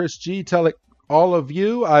Wrestling Chris G telling all of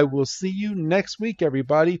you, I will see you next week,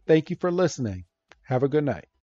 everybody. Thank you for listening. Have a good night.